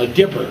like a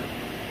dipper.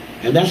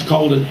 And that's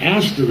called an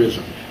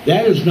asterism.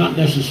 That is not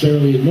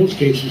necessarily, in most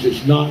cases,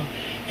 it's not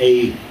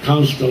a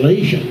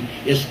constellation.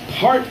 It's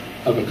part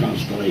of a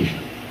constellation,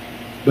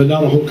 but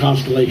not a whole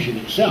constellation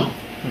itself.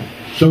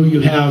 So you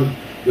have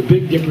the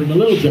Big Dipper and the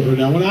Little Dipper.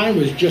 Now, when I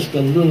was just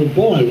a little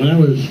boy, when I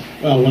was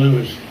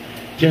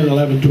 10,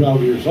 11,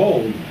 12 years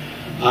old,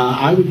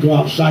 I would go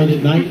outside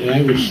at night and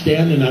I would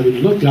stand and I would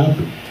look up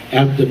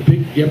at the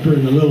Big Dipper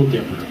and the Little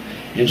Dipper.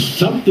 And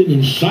something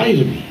inside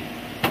of me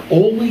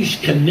always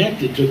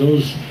connected to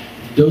those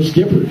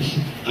dippers.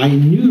 I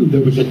knew there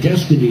was a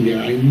destiny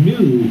there. I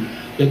knew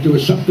that there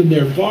was something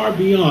there far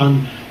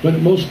beyond what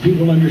most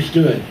people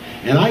understood.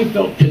 And I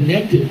felt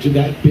connected to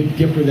that Big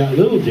Dipper, that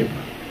Little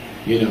Dipper,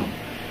 you know.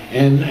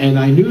 And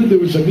I knew there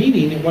was a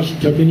meaning. It wasn't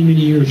until many,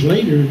 many years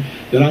later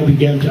that I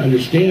began to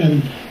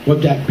understand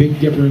what that Big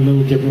Dipper and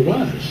Little Dipper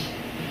was.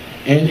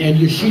 And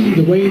you see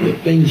the way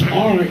that things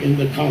are in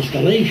the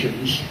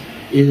constellations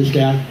is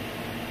that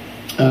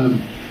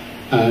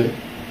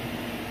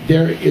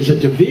there is a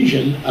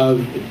division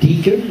of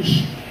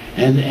deacons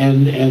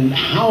and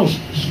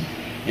houses.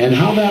 And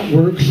how that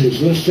works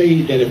is, let's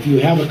say that if you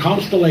have a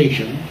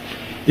constellation,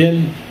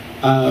 then,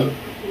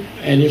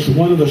 and it's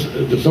one of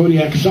the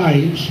zodiac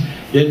signs,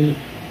 then,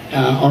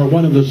 or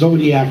one of the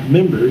zodiac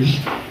members,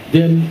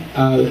 then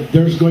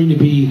there's going to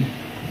be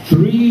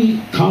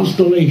 3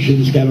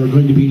 constellations that are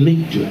going to be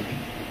linked to it.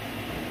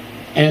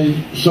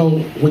 And so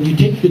when you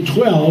take the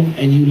 12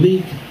 and you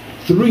link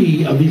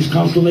 3 of these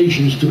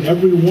constellations to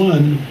every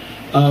one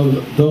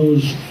of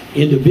those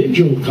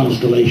individual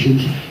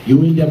constellations,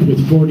 you end up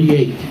with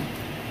 48.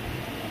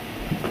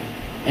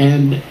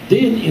 And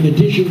then in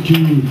addition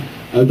to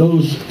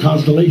those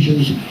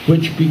constellations,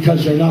 which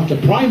because they're not the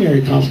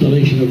primary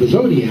constellation of the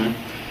zodiac,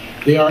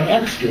 they are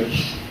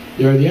extras.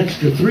 They're the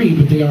extra 3,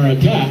 but they are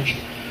attached.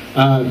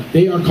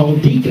 They are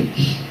called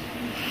deacons.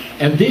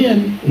 And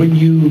then when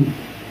you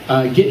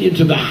get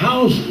into the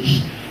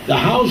houses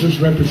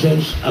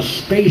represents a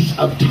space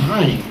of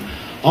time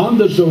on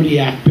the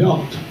zodiac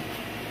belt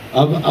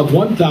of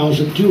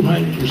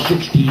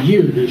 1,260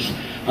 years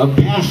of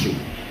passing.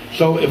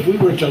 So if we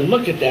were to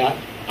look at that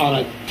on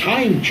a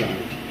time chart,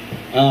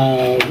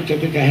 which I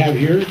think I have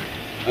here,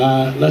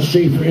 let's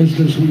say for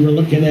instance we were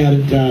looking at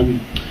it,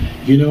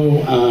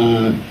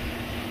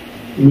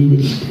 we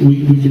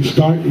could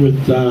start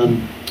with the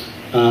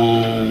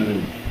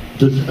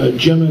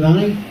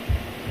Gemini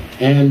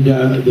and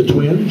the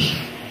twins,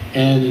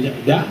 and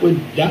that would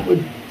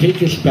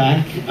take us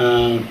back,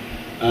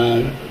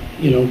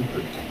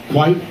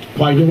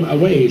 quite a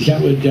ways.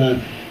 That would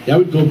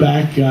go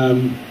back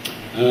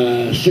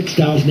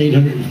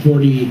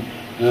 6,840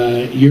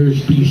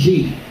 years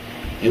BC,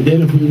 and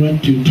then if we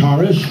went to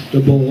Taurus, the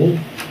bull,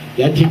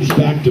 that takes us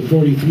back to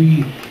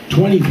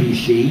 4320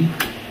 BC.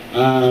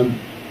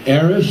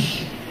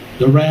 Aries,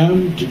 the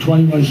ram, to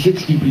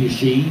 2160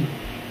 BC.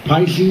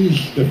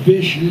 Pisces, the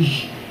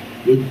fishes,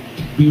 would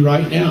be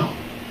right now.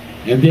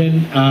 And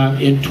then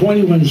in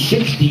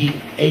 2160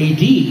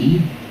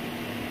 AD,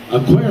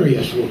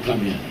 Aquarius will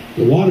come in,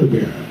 the water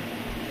bearer.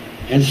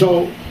 And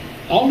so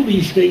all of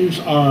these things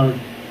are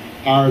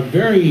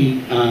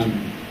very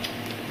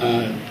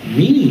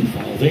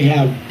meaningful. They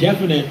have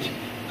definite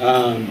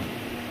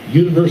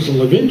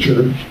universal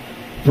adventure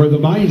for the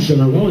minds that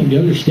are willing to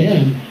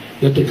understand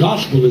that the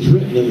gospel is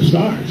written in the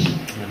stars.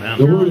 Amen.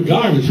 The word of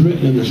God is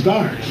written in the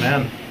stars.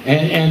 Amen.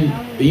 And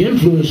the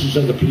influences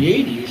of the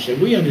Pleiades,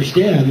 and we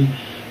understand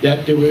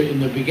that there were,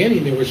 in the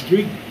beginning, there was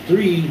three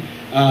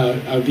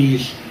of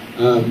these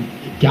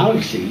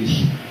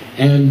galaxies,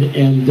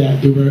 and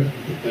that there were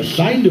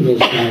assigned to those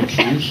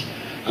galaxies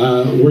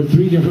were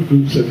 3 different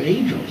groups of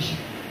angels.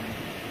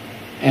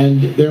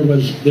 And there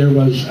was the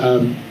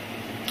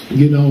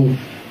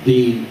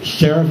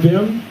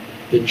seraphim,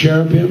 the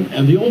cherubim,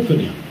 and the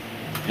ophanim.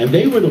 And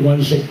they were the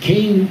ones that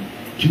came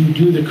to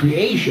do the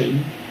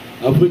creation,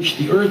 of which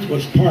the earth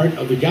was part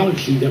of the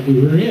galaxy that we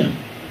were in,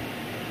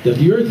 that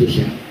the earth is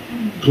in,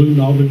 including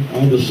all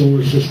the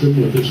solar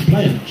system with its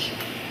planets.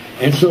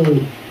 And so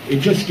it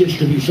just gets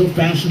to be so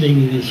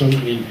fascinating and so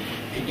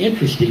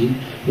interesting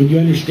when you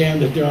understand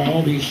that there are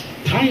all these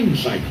time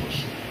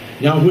cycles.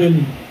 Now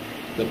when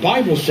the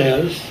Bible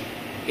says,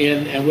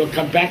 and we'll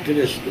come back to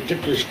this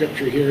particular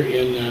scripture here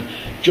in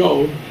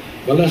Job,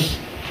 but let's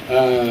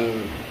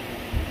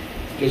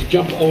just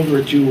jump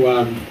over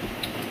to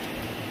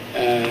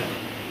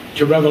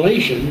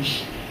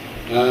Revelations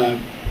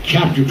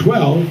chapter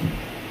 12.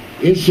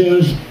 It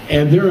says,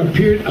 and there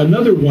appeared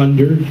another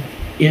wonder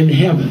in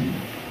heaven,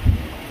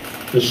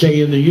 to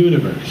say in the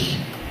universe,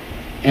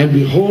 and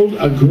behold,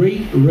 a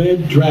great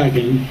red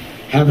dragon,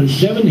 having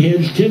 7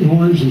 heads, 10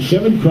 horns, and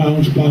 7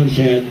 crowns upon his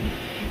head,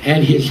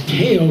 and his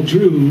tail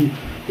drew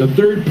the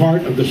 3rd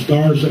part of the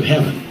stars of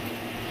heaven.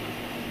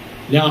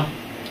 Now,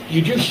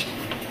 you just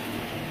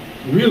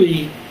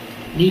really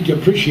need to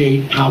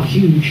appreciate how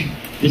huge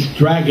this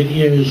dragon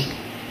is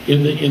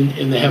in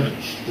the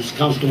heavens, this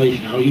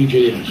constellation, how huge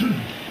it is.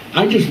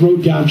 I just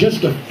wrote down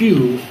just a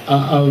few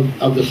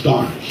of the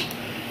stars.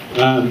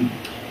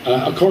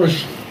 Of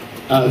course,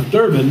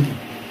 Thuban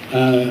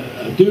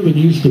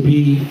used to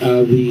be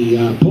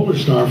the polar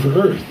star for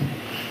Earth.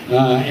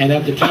 And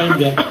at the time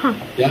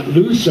that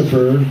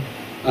Lucifer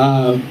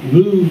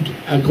moved,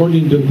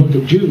 according to the book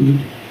of Jude,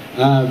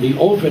 the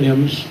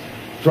Ophanims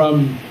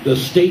from the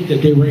state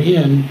that they were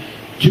in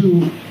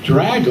to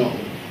Drago.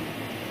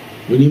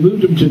 When he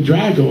moved them to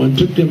Drago and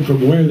took them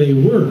from where they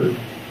were,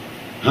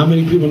 how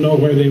many people know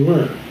where they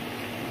were?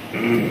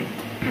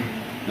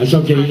 That's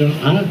okay, you know,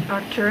 huh?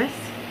 Arcturus.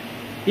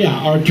 Yeah,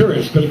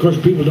 Arcturus, but of course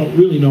people don't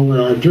really know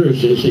where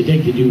Arcturus is. They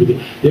think they do with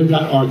it. They've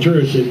got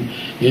Arcturus in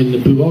the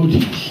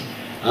Boötes,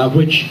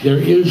 which there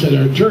is an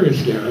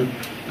Arcturus there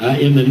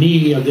in the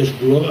knee of this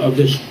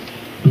Boötes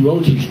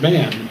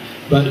man,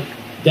 but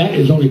that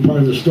is only part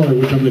of the story,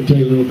 which I'm going to tell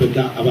you a little bit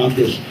about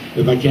this,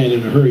 if I can,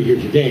 in a hurry here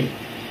today.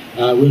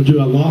 We'll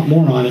do a lot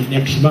more on it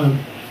next month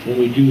when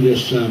we do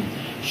this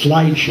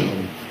slideshow,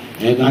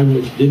 and I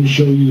will then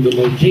show you the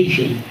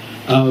location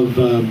of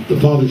the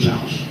Father's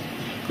house.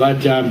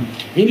 But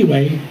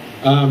anyway,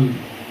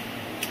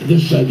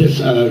 this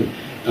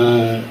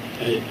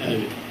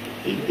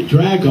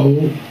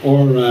Drago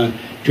or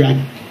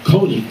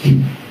Draconic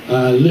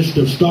list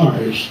of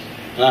stars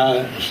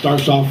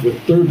starts off with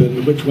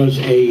Thuban, which was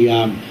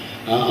a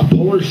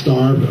polar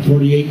star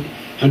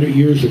 4,800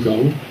 years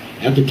ago,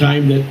 at the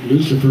time that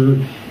Lucifer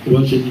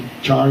was in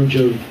charge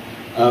of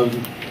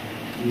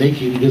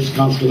making this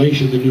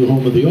constellation the new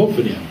home of the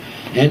Ophidim.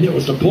 And it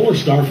was the polar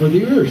star for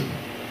the Earth.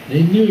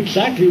 They knew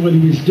exactly what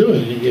he was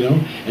doing, you know.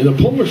 And the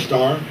polar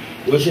star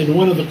was in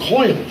one of the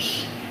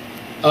coils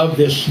of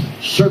this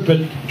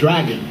serpent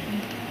dragon,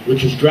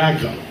 which is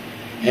Draco.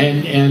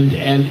 And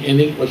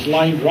it was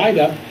lined right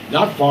up,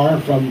 not far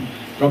from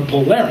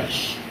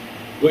Polaris,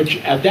 which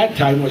at that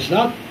time was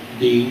not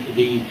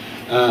the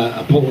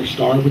polar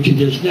star, which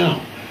it is now.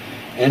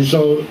 And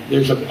so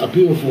there's a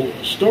beautiful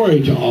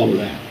story to all of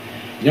that.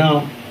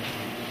 Now,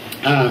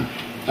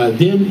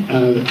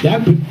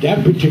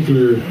 that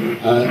particular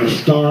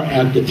star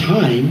at the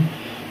time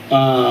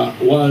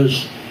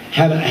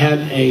had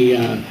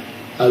a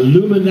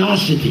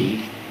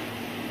luminosity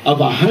of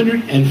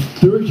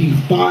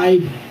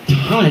 135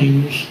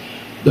 times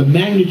the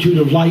magnitude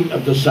of light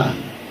of the sun.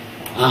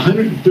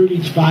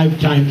 135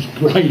 times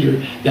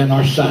brighter than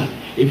our sun,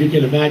 if you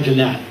can imagine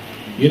that.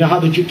 You know how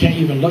that you can't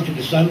even look at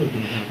the sun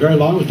very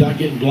long without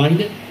getting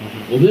blinded?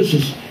 Well, this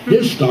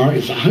star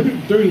is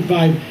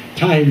 135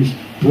 times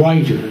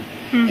brighter,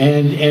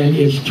 and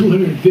is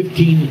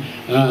 215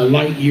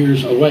 light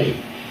years away.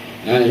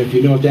 If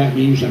you know what that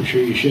means, I'm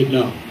sure you should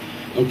know.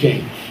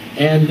 Okay,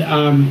 and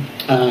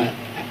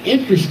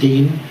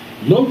interesting,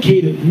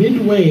 located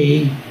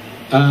midway.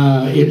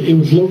 It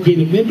was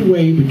located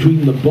midway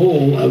between the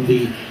bowl of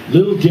the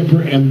Little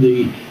Dipper and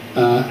the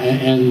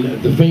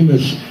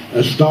famous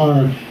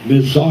star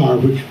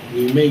Mizar, which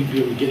we may be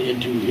able to get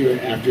into here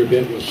after a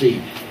bit. We'll see.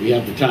 We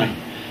have the time.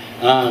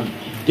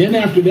 Then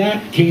after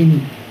that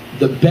came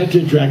the Beta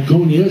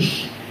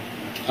Draconis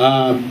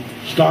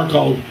star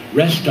called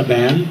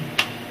Restaban,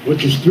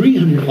 which is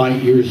 300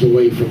 light years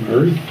away from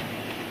Earth.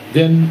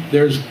 Then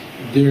there's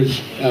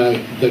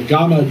the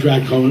Gamma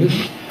Draconis,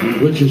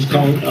 which is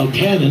called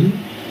Eltanin,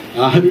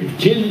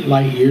 110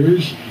 light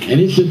years, and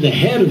it's in the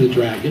head of the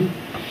dragon.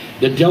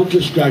 The Delta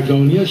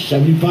Dragonius,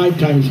 75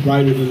 times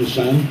brighter than the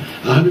sun,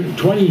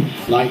 120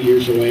 light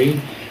years away.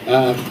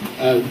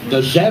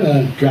 The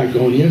Zeta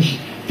Dragonius,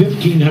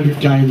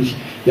 1,500 times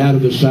that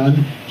of the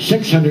sun,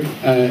 600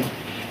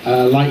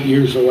 light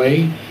years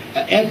away.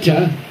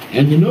 Eta,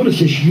 and you notice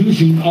it's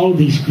using all of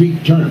these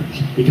Greek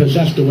terms because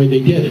that's the way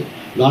they did it.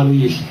 A lot of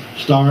these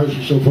stars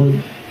and so forth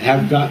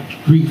have got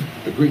Greek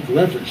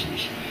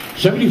references.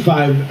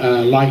 75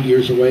 light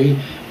years away,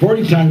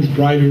 40 times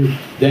brighter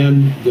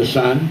than the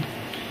sun.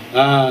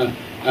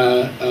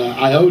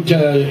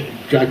 Iota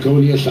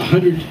Draconius,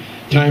 100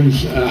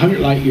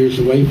 light years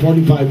away,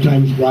 45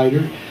 times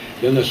brighter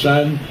than the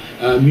sun.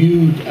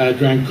 Mu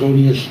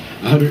Draconius,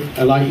 100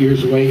 light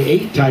years away,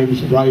 8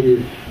 times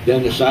brighter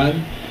than the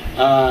sun.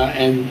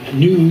 And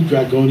Nu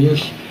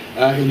Draconius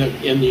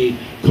in the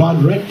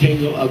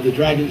quadrectangle of the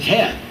dragon's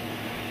head,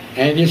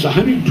 and it's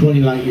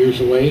 120 light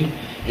years away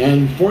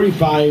and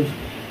 45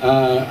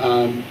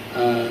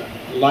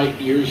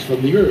 light years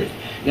from the Earth.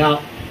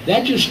 Now,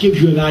 that just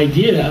gives you an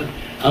idea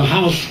of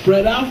how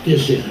spread out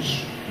this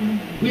is.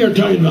 We are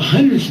talking about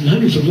hundreds and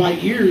hundreds of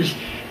light years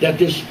that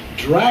this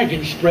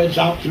dragon spreads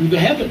out through the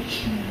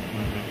heavens.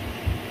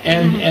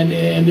 And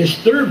this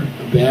third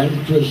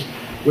band,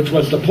 which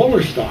was the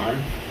polar star,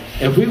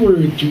 if we were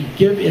to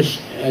give its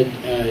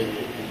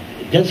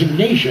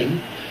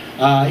designation,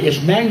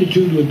 its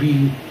magnitude would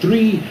be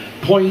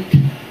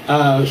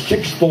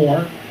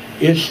 3.64.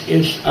 It's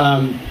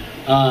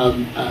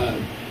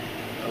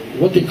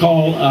what they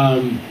call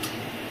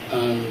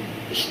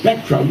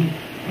spectrum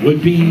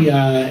would be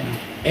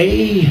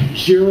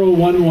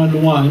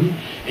A0111,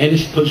 and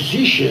its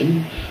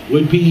position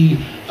would be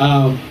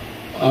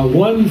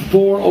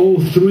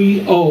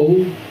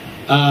 14030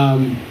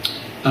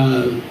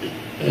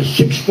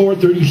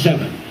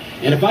 6437.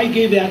 And if I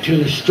gave that to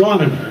an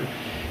astronomer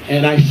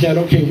and I said,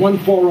 okay,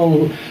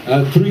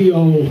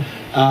 14030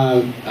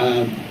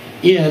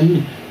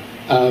 in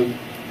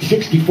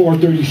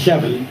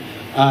 6437,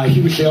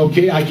 he would say,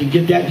 okay, I can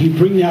get that. He'd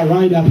bring that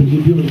right up and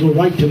he'd be able to go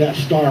right to that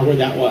star where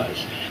that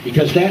was,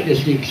 because that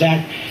is the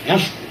exact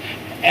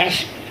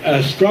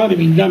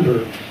astronomy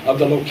number of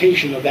the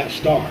location of that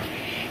star.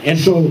 And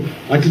so,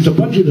 like, there's a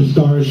bunch of the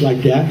stars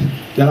like that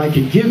I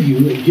can give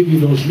you and give you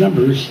those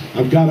numbers.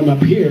 I've got them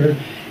up here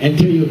and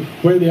tell you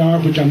where they are,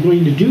 which I'm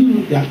going to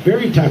do that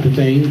very type of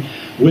thing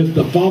with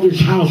the Father's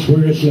house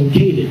where it's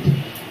located.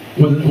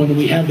 When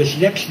we have this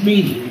next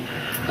meeting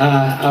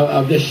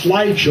of this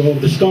slideshow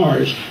of the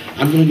stars,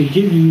 I'm going to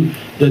give you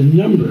the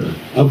number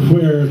of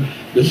where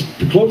the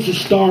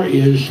closest star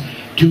is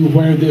to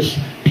where this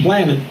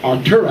planet,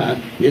 Arctura,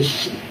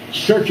 is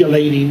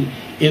circulating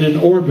in an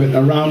orbit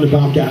around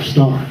about that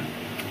star.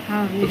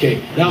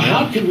 Okay, now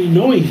how could we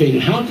know anything?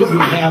 How could we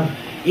have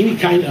any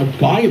kind of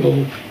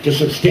Bible to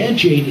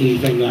substantiate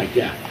anything like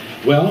that?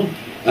 Well,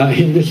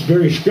 in this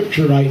very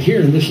scripture right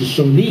here, and this is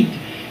so neat,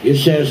 it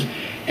says,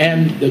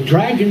 and the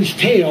dragon's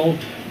tail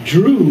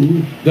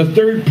drew the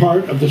third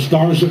part of the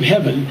stars of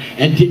heaven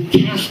and did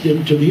cast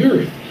them to the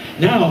earth.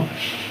 Now,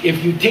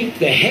 if you take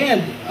the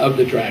head of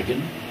the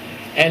dragon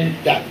and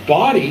that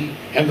body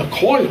and the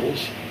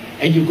coils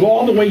and you go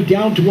all the way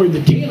down to where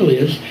the tail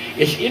is,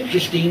 it's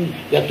interesting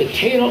that the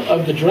tail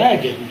of the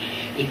dragon,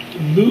 it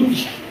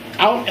moves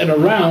out and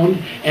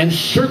around and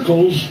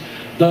circles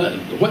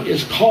what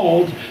is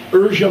called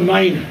Ursa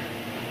Minor.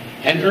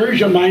 And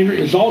Ursa Minor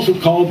is also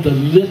called the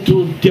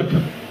Little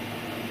Dipper.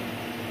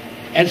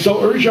 And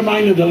so Ursa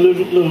Minor, the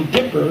Little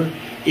Dipper,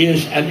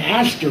 is an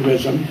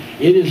asterism.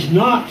 It is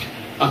not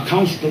a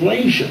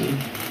constellation,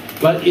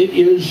 but it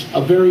is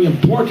a very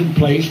important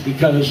place,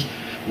 because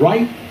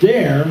right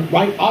there,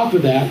 right off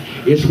of that,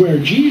 is where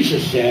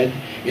Jesus said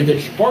in the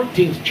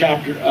 14th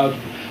chapter of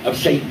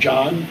St.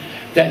 John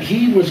that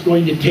he was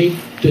going to take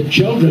the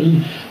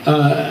children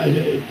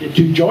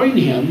to join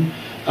him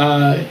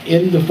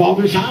in the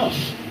Father's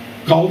house,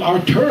 called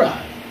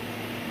Artura.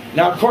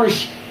 Now, of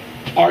course,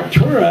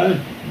 Artura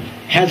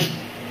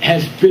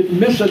has been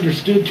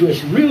misunderstood to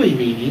its really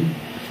meaning,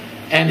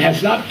 and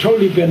has not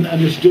totally been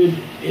understood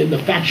in the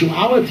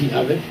factuality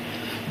of it,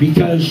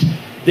 because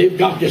they've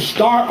got the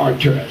star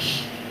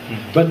Arcturus.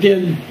 But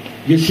then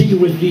you see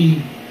with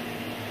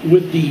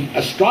the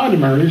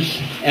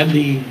astronomers and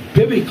the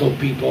biblical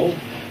people,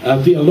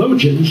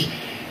 theologians,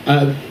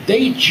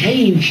 they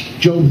changed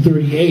Job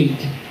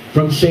 38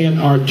 from saying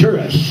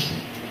Arcturus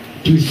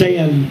to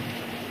saying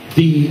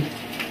the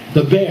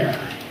bear.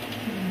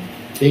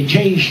 They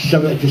changed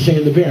some of it to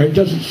saying the bear. It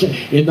doesn't say,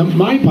 in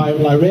my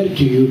Bible, I read it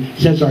to you, it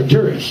says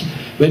Arcturus.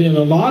 But in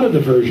a lot of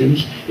the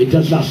versions, it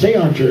does not say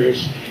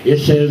Arcturus, it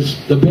says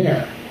the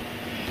bear.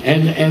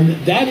 And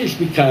that is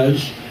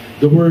because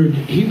the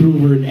Hebrew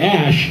word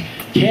ash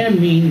can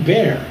mean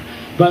bear.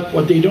 But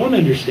what they don't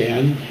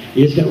understand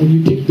is that when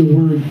you take the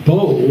word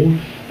bow,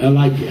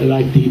 like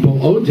the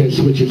Boötis,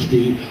 which is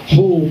the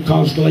whole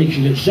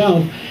constellation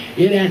itself,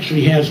 it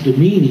actually has the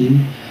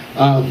meaning,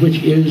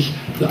 which is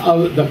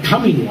the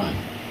coming one.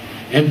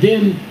 And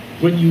then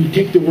when you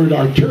take the word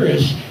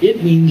Arcturus,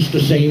 it means the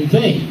same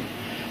thing.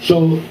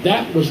 So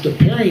that was the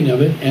pairing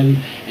of it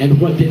and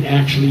what it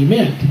actually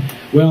meant.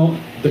 Well,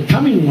 the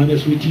coming one,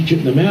 as we teach it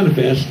in the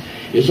Manifest,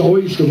 is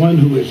always the one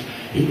who is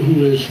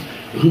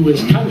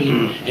coming,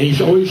 and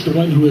he's always the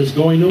one who is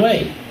going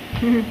away.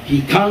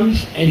 He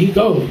comes and he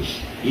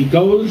goes. He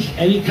goes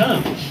and he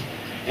comes.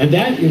 And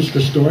that is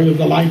the story of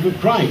the life of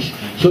Christ.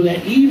 So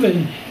that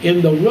even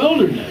in the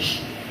wilderness,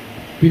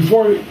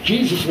 before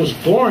Jesus was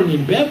born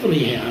in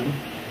Bethlehem,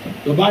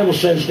 the Bible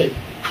says that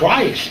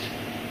Christ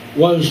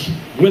was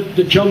with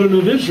the children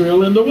of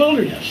Israel in the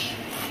wilderness.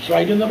 It's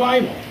right in the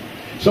Bible.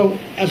 So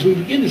as we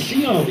begin to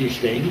see all these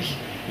things,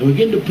 and we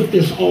begin to put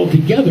this all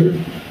together,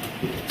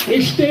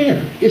 it's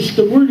there. It's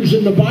the word is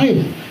in the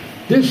Bible.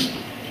 This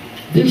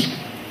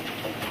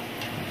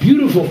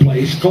beautiful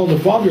place called the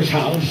Father's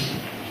house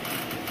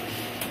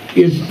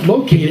is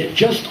located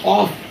just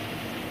off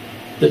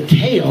the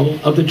tail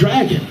of the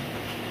dragon,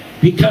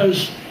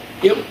 because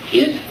it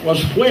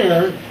was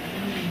where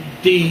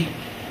the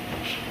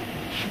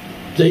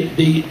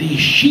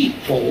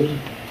sheepfold,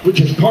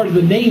 which is part of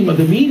the name of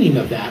the meaning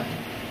of that,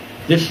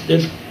 this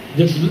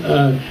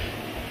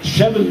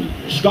 7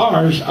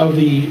 stars of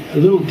the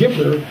Little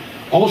Dipper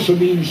also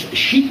means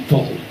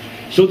sheepfold.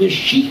 So this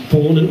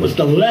sheepfold, it was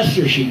the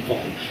lesser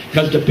sheepfold,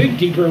 because the big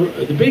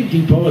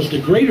depot is the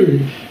greater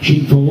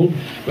sheepfold,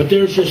 but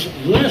there's this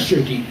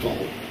lesser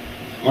sheepfold,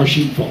 or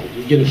sheepfold,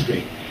 you get it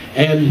straight.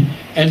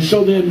 And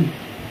so then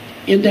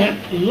in that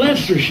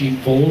lesser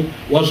sheepfold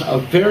was a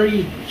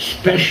very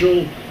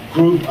special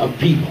group of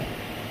people.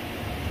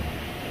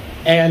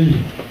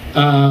 And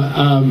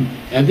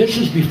this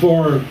is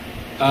before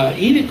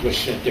Enoch was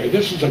sent there.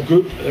 This is a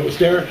group that was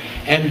there,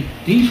 and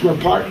these were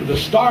part of the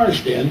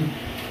stars then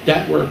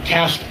that were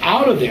cast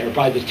out of there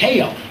by the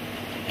tail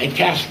and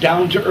cast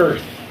down to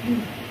earth.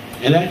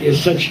 And that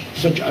is such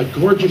a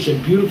gorgeous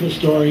and beautiful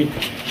story,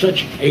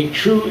 such a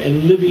true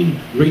and living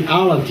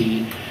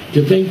reality,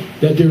 to think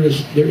that there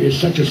is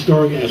such a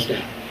story as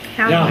that.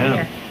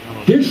 Now,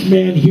 this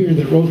man here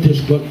that wrote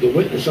this book, The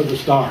Witness of the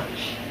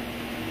Stars,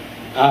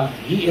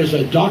 he is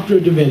a doctor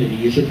of divinity.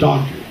 He's a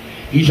doctor.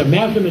 He's a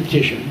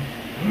mathematician.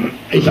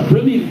 He's a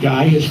brilliant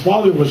guy. His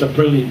father was a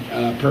brilliant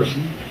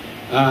person.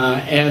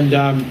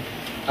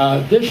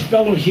 This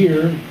fellow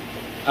here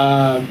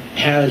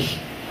has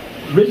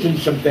written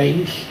some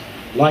things,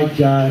 like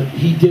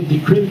he did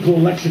the critical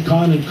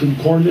lexicon and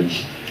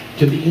concordance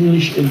to the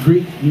English and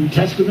Greek New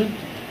Testament.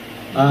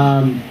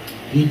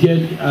 He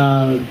did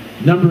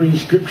numbering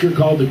scripture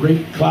called The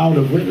Great Cloud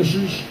of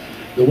Witnesses,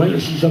 The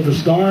Witnesses of the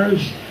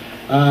Stars.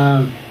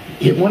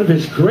 One of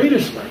his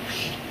greatest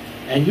works,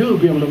 and you'll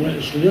be able to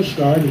witness to this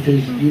star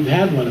because you've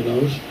had one of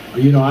those,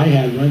 or I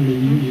had one and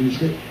you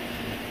used it.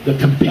 The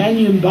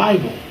Companion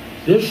Bible.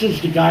 This is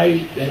the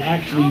guy that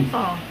actually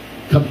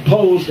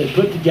composed and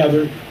put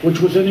together, which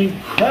was an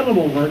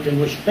incredible work and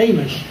was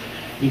famous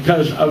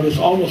because of his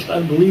almost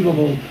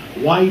unbelievable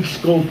wide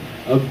scope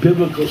of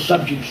biblical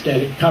subjects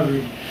that it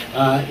covered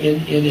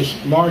in its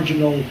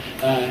marginal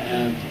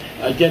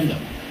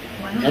addendum.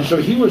 And so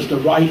he was the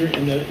writer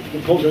and the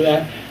composer of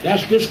that.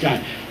 That's this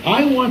guy.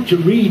 I want to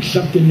read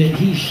something that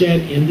he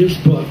said in this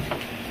book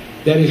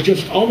that is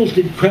just almost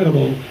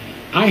incredible.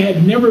 I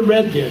had never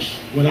read this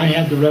when I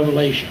had the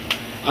revelation.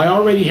 I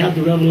already had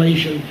the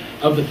revelation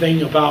of the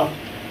thing about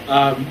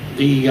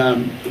the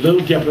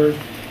Little Dipper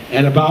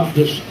and about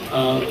this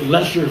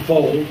lesser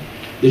fold,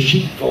 the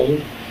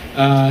sheepfold,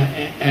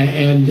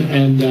 and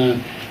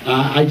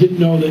I didn't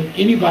know that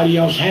anybody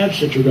else had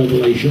such a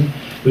revelation.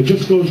 But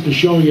just goes to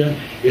show you,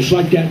 it's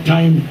like that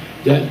time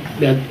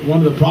that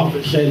one of the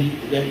prophets said,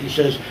 that he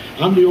says,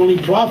 I'm the only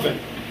prophet.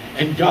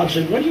 And God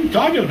said, what are you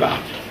talking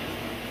about?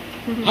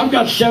 I've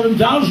got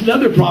 7,000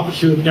 other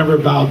prophets who have never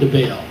bowed to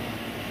Baal.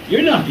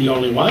 You're not the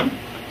only one.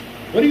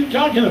 What are you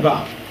talking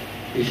about?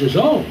 He says,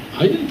 oh,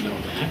 I didn't know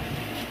that.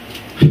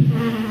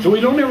 So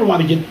we don't ever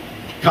want to get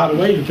caught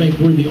away to think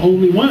we're the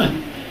only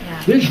one.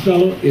 Yeah. This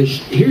fellow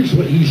here's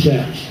what he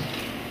says.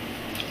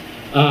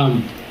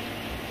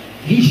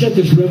 He said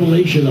this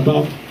revelation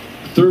about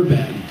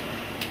Thurbad,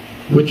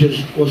 which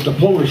was the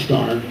polar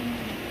star,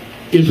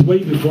 is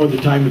way before the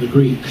time of the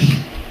Greeks.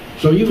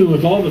 So even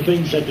with all the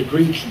things that the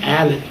Greeks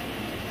added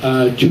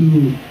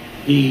to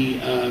the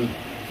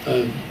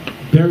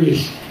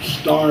various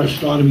star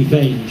astronomy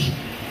things,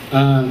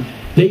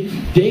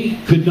 they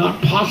could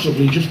not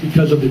possibly, just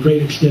because of the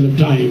great extent of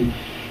time,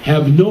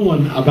 have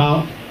known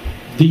about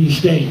these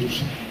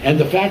things. And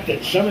the fact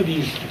that some of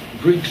these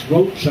Greeks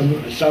wrote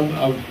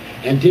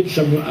and did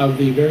some of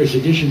the various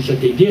editions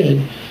that they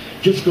did,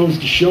 just goes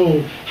to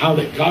show how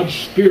that God's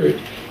Spirit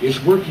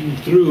is working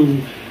through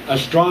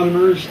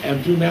astronomers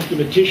and through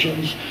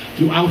mathematicians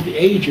throughout the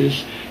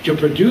ages to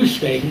produce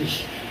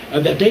things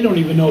that they don't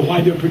even know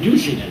why they're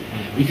producing it,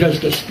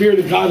 because the Spirit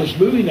of God is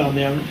moving on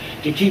them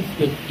to keep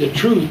the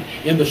truth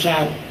in the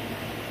saddle.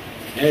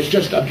 And it's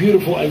just a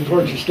beautiful and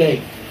gorgeous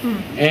thing.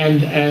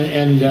 And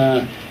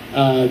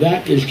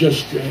that is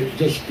just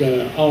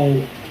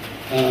all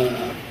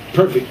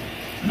perfect.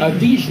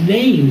 These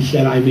names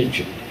that I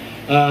mentioned,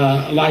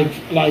 this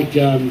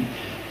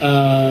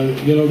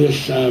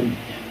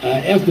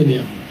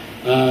Ethanim,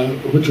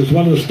 which was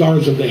one of the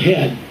stars of the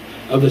head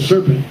of the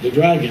serpent, the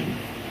dragon.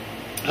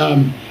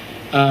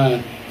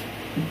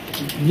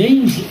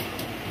 Names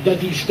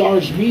that these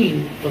stars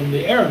mean from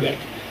the Arabic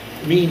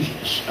means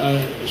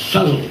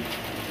subtle,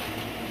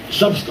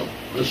 substal,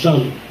 or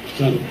subtle.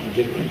 I'll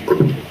get it right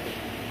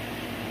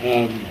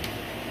here.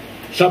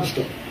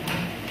 Substal.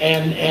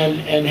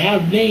 And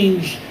have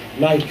names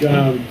like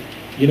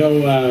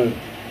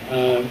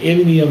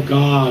enemy of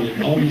God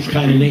and all these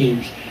kind of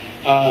names.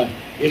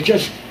 It's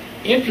just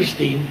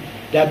interesting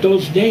that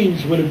those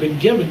names would have been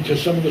given to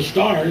some of the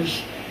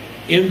stars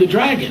in the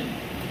dragon,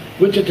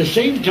 which at the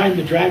same time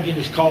the dragon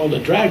is called a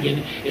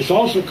dragon, it's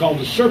also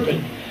called a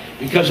serpent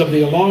because of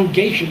the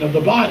elongation of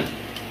the body.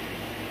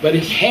 But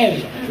its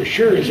head for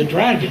sure is a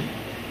dragon.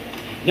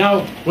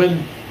 Now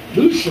when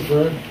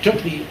Lucifer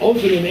took the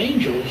Ophidim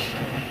angels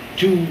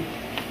to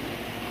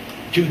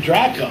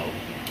Draco,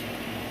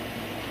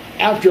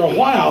 after a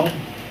while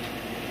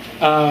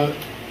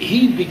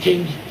he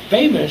became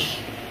famous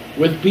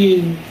with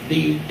being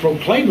the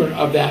proclaimer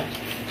of that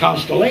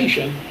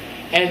constellation,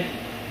 and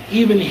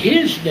even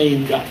his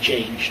name got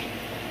changed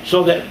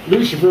so that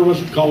Lucifer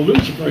wasn't called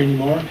Lucifer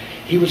anymore,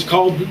 he was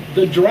called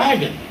the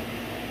dragon.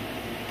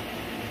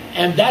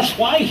 And that's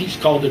why he's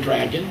called the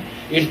dragon,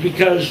 is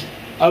because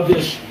of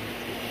this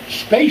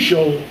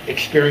spatial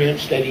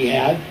experience that he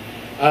had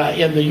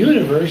in the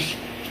universe,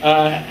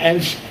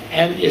 and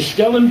is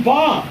still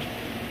involved.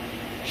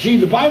 See,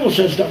 the Bible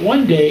says that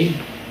one day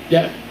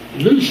that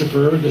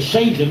Lucifer, the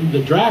Satan,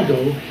 the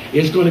Drago,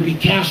 is going to be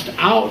cast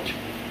out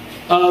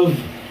of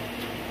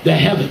the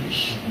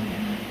heavens,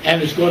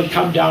 and it's going to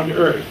come down to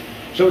earth.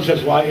 So it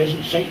says, why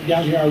isn't Satan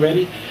down here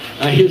already?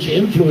 His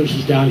influence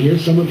is down here,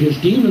 some of his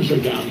demons are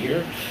down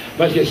here,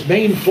 but his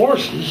main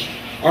forces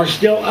are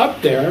still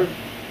up there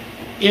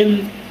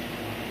in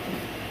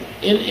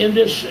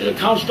this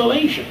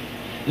constellation.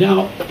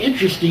 Now,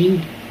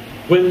 interesting,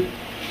 when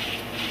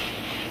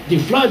the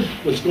flood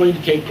was going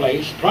to take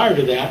place, prior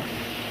to that,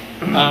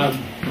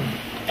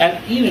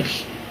 at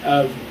Enoch's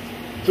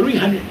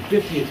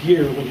 350th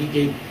year,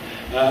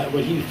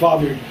 when he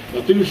fathered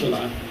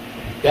Methuselah,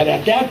 that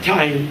at that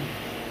time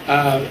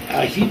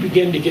he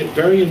began to get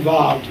very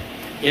involved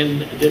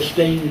in this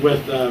thing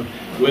with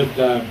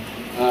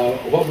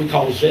what we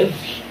call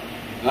ZZITHS,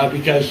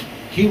 because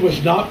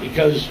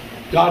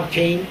God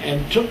came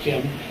and took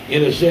him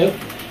in a ZZITH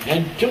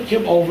and took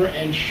him over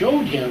and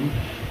showed him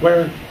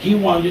where he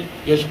wanted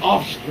his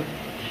offspring,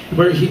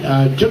 where he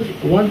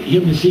wanted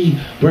him to see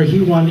where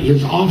he wanted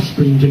his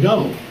offspring to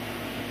go.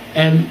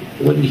 And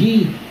when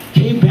he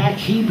came back,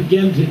 he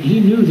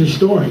knew the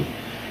story.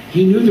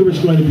 He knew there was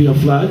going to be a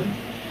flood.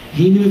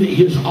 He knew that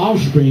his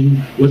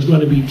offspring was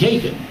going to be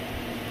taken,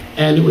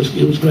 and it was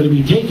going to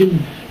be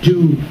taken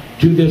to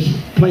this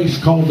place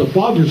called the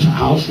Father's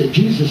house that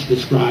Jesus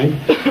described,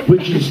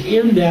 which is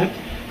in that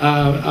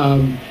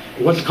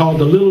what's called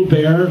the Little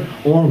Bear,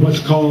 or what's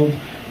called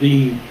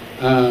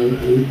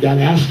that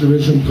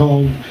asterism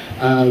called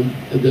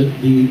the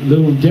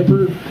Little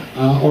Dipper,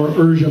 or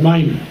Urja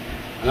Minor.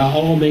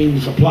 All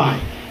names apply.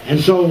 And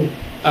so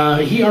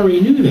he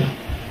already knew that.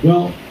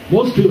 Well,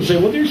 Most people say,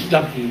 well, there's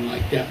nothing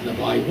like that in the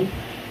Bible.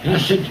 And I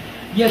said,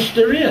 yes,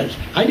 there is.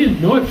 I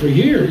didn't know it for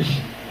years,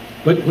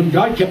 but when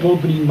God kept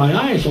opening my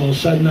eyes, all of a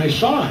sudden I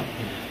saw it,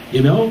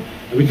 you know,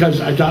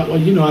 because I thought, well,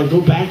 you know, I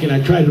go back and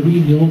I try to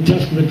read the Old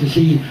Testament to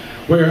see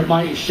where it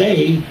might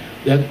say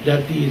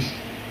that these,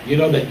 you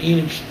know, that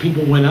Enoch's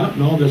people went out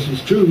and all this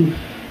is true.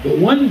 But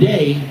one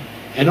day,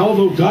 and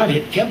although God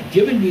had kept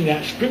giving me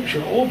that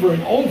scripture over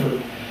and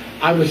over,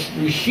 I was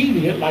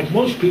receiving it like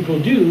most people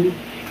do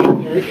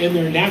in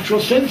their natural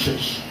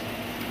senses.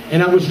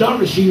 And I was not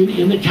receiving it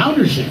in the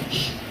counter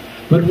sense.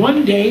 But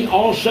one day,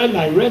 all of a sudden,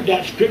 I read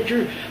that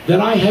scripture that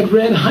I had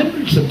read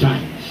hundreds of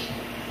times.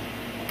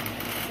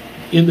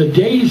 In the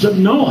days of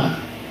Noah,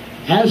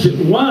 as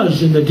it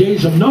was in the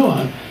days of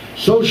Noah,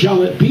 so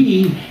shall it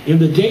be in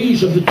the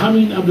days of the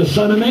coming of the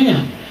Son of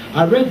Man.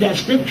 I read that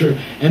scripture,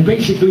 and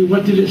basically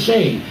what did it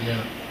say?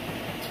 Yeah.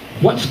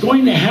 What's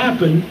going to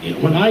happen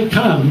when I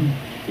come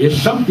is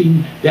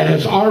something that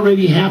has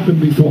already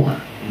happened before.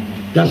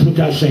 Mm-hmm. That's what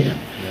that's saying.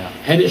 Yeah.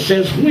 And it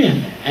says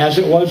when? As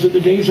it was in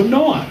the days of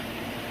Noah.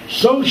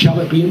 So shall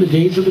it be in the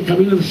days of the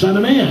coming of the Son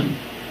of Man.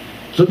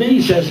 So then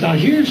he says, now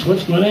here's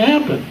what's going to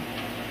happen.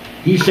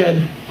 He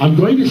said, I'm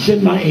going to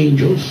send my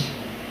angels,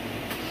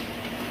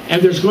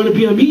 and there's going to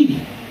be a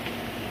meeting.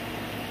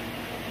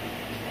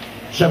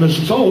 7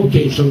 says, oh,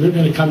 okay, so they're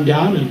going to come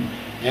down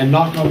and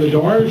knock on the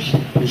doors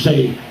and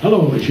say,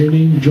 hello, is your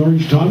name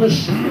George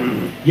Thomas?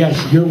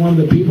 Yes, you're one of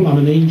the people. I'm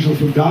an angel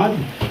from God.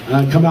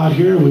 Come out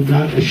here. We've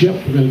got a ship.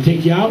 We're going to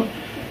take you out.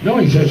 No,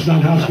 he says, it's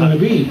not how it's going to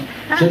be.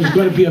 He says it's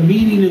going to be a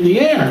meeting in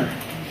the air.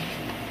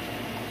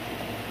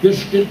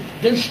 This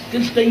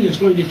thing is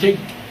going to take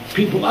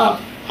people up.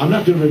 I'm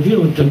not going to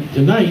reveal it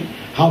tonight,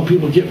 how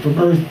people get from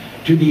Earth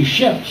to these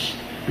ships,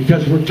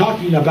 because we're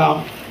talking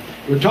about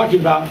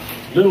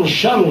little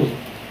shuttle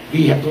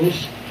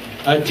vehicles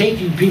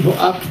taking people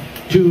up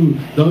to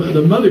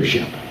the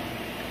mothership,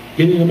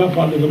 getting them up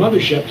onto the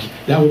motherships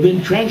that will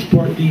then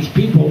transport these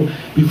people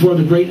before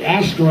the great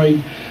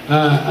asteroid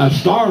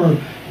star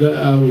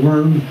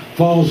worm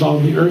falls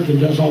on the Earth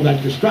and does all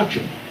that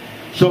destruction.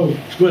 So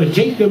it's going to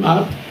take them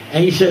up,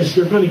 and he says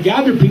they're going to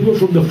gather people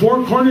from the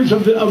four corners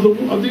of the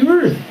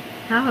Earth.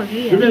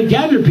 Hallelujah. They're going to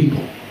gather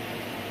people,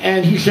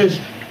 and he says,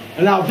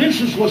 now this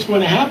is what's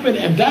going to happen,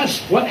 and that's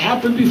what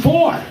happened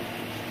before.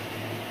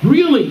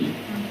 Really?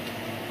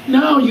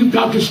 Now you've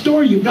got the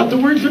story. You've got the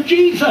words of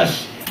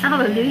Jesus.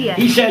 Hallelujah.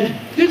 He said,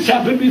 this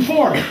happened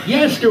before.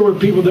 Yes, there were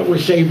people that were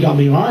saved on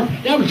the ark.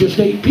 That was just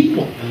 8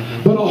 people.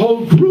 But a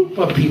whole group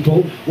of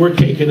people were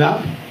taken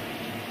up,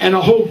 and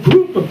a whole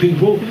group of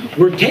people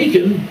were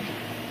taken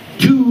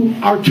to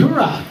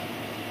Artura,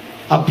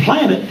 a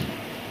planet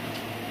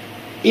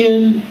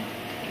in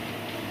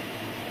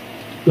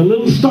the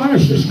little star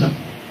system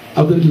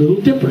of the Little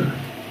Dipper.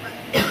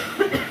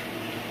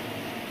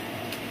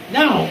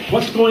 Now,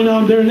 what's going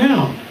on there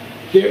now?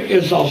 There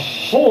is a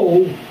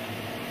whole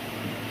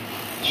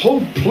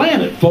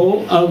planet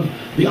full of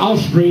the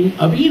offspring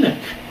of Enoch.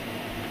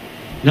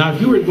 Now,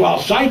 if you were to go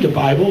outside the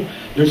Bible,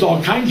 there's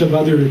all kinds of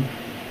other,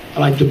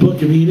 like the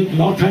Book of Enoch and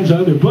all kinds of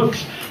other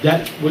books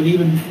that would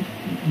even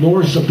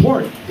more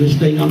support this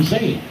thing I'm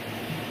saying.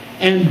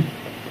 And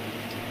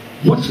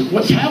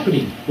what's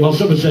happening? Well,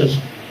 someone says,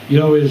 you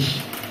know,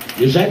 is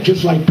that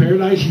just like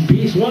paradise and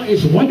peace? Well,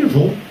 it's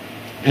wonderful.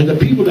 And the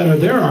people that are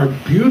there are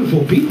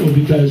beautiful people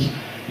because,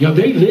 you know,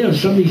 they live,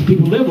 some of these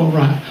people live over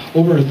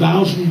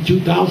 1,000,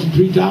 2,000,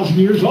 3,000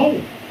 years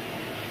old.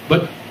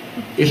 But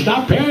it's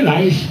not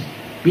paradise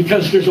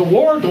because there's a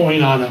war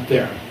going on up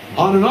there,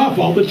 on and off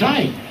all the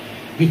time.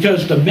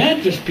 Because the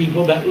Mantis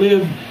people that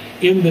live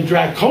in the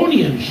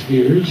draconian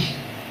spheres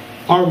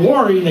are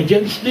warring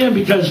against them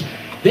because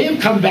they've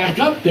come back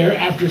up there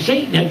after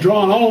Satan had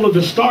drawn all of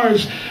the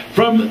stars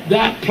from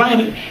that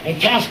planet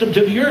and cast them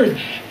to the earth.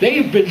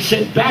 They've been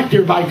sent back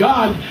there by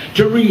God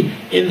to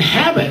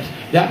re-inhabit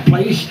that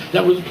place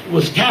that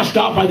was cast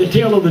out by the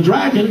tail of the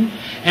dragon,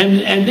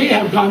 and they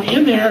have gone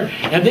in there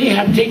and they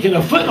have taken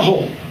a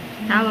foothold.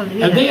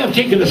 Hallelujah. And they have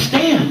taken a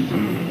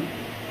stand.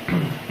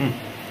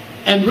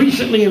 And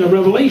recently in a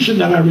revelation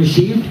that I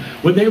received,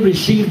 when they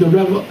received a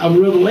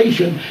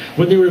revelation,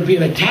 when they were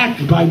being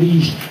attacked by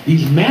these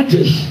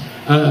Mantis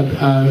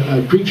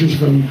creatures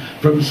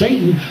from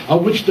Satan,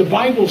 of which the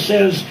Bible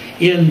says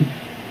in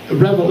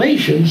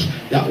Revelations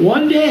that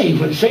one day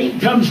when Satan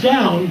comes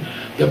down,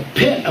 the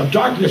pit of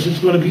darkness is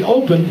going to be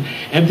opened,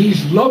 and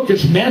these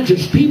locust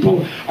Mantis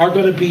people are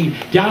going to be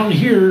down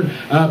here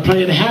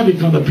playing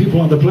havoc on the people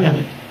on the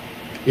planet.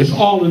 It's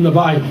all in the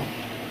Bible.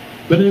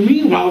 But in the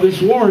meanwhile,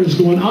 this war is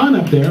going on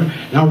up there.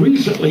 Now,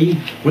 recently,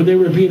 when they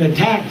were being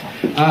attacked,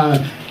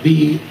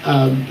 these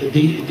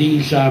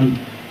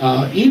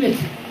Enoch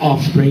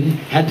offspring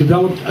had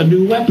developed a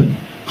new weapon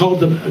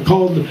called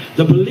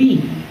the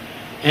Baleen,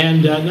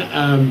 and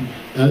the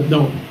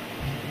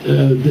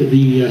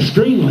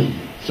Stringling.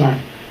 Sorry,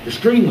 the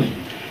Stringling.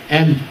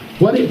 And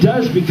what it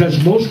does,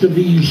 because most of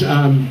these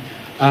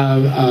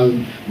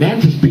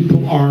Mantis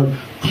people are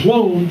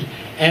cloned,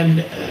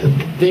 and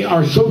they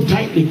are so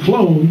tightly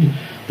cloned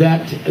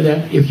that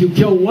if you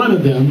kill one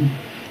of them,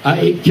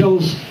 it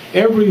kills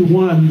every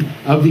one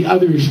of the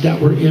others that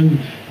were in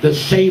the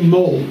same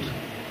mold.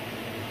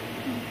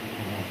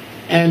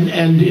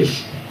 And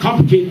it's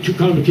complicated, too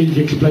complicated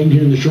to explain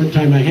here in the short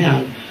time I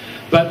have.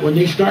 But when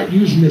they start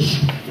using this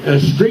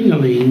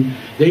stringaline,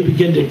 they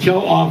begin to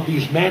kill off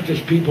these mantis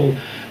people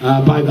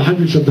by the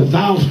hundreds of the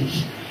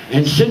thousands.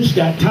 And since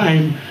that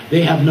time,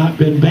 they have not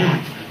been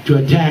back to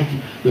attack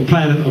the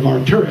planet of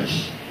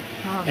Arcturus.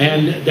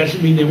 And that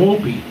doesn't mean they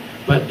won't be,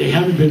 but they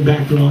haven't been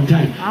back for a long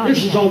time.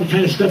 This is all the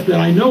kind of stuff that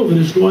I know that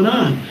is going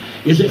on.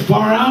 Is it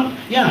far out?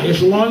 Yeah,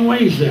 it's a long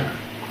ways there.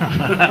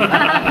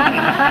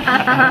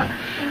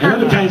 And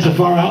other kinds of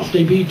far outs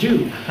they be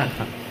too.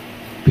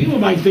 People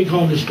might think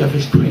all this stuff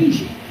is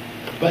crazy,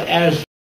 but as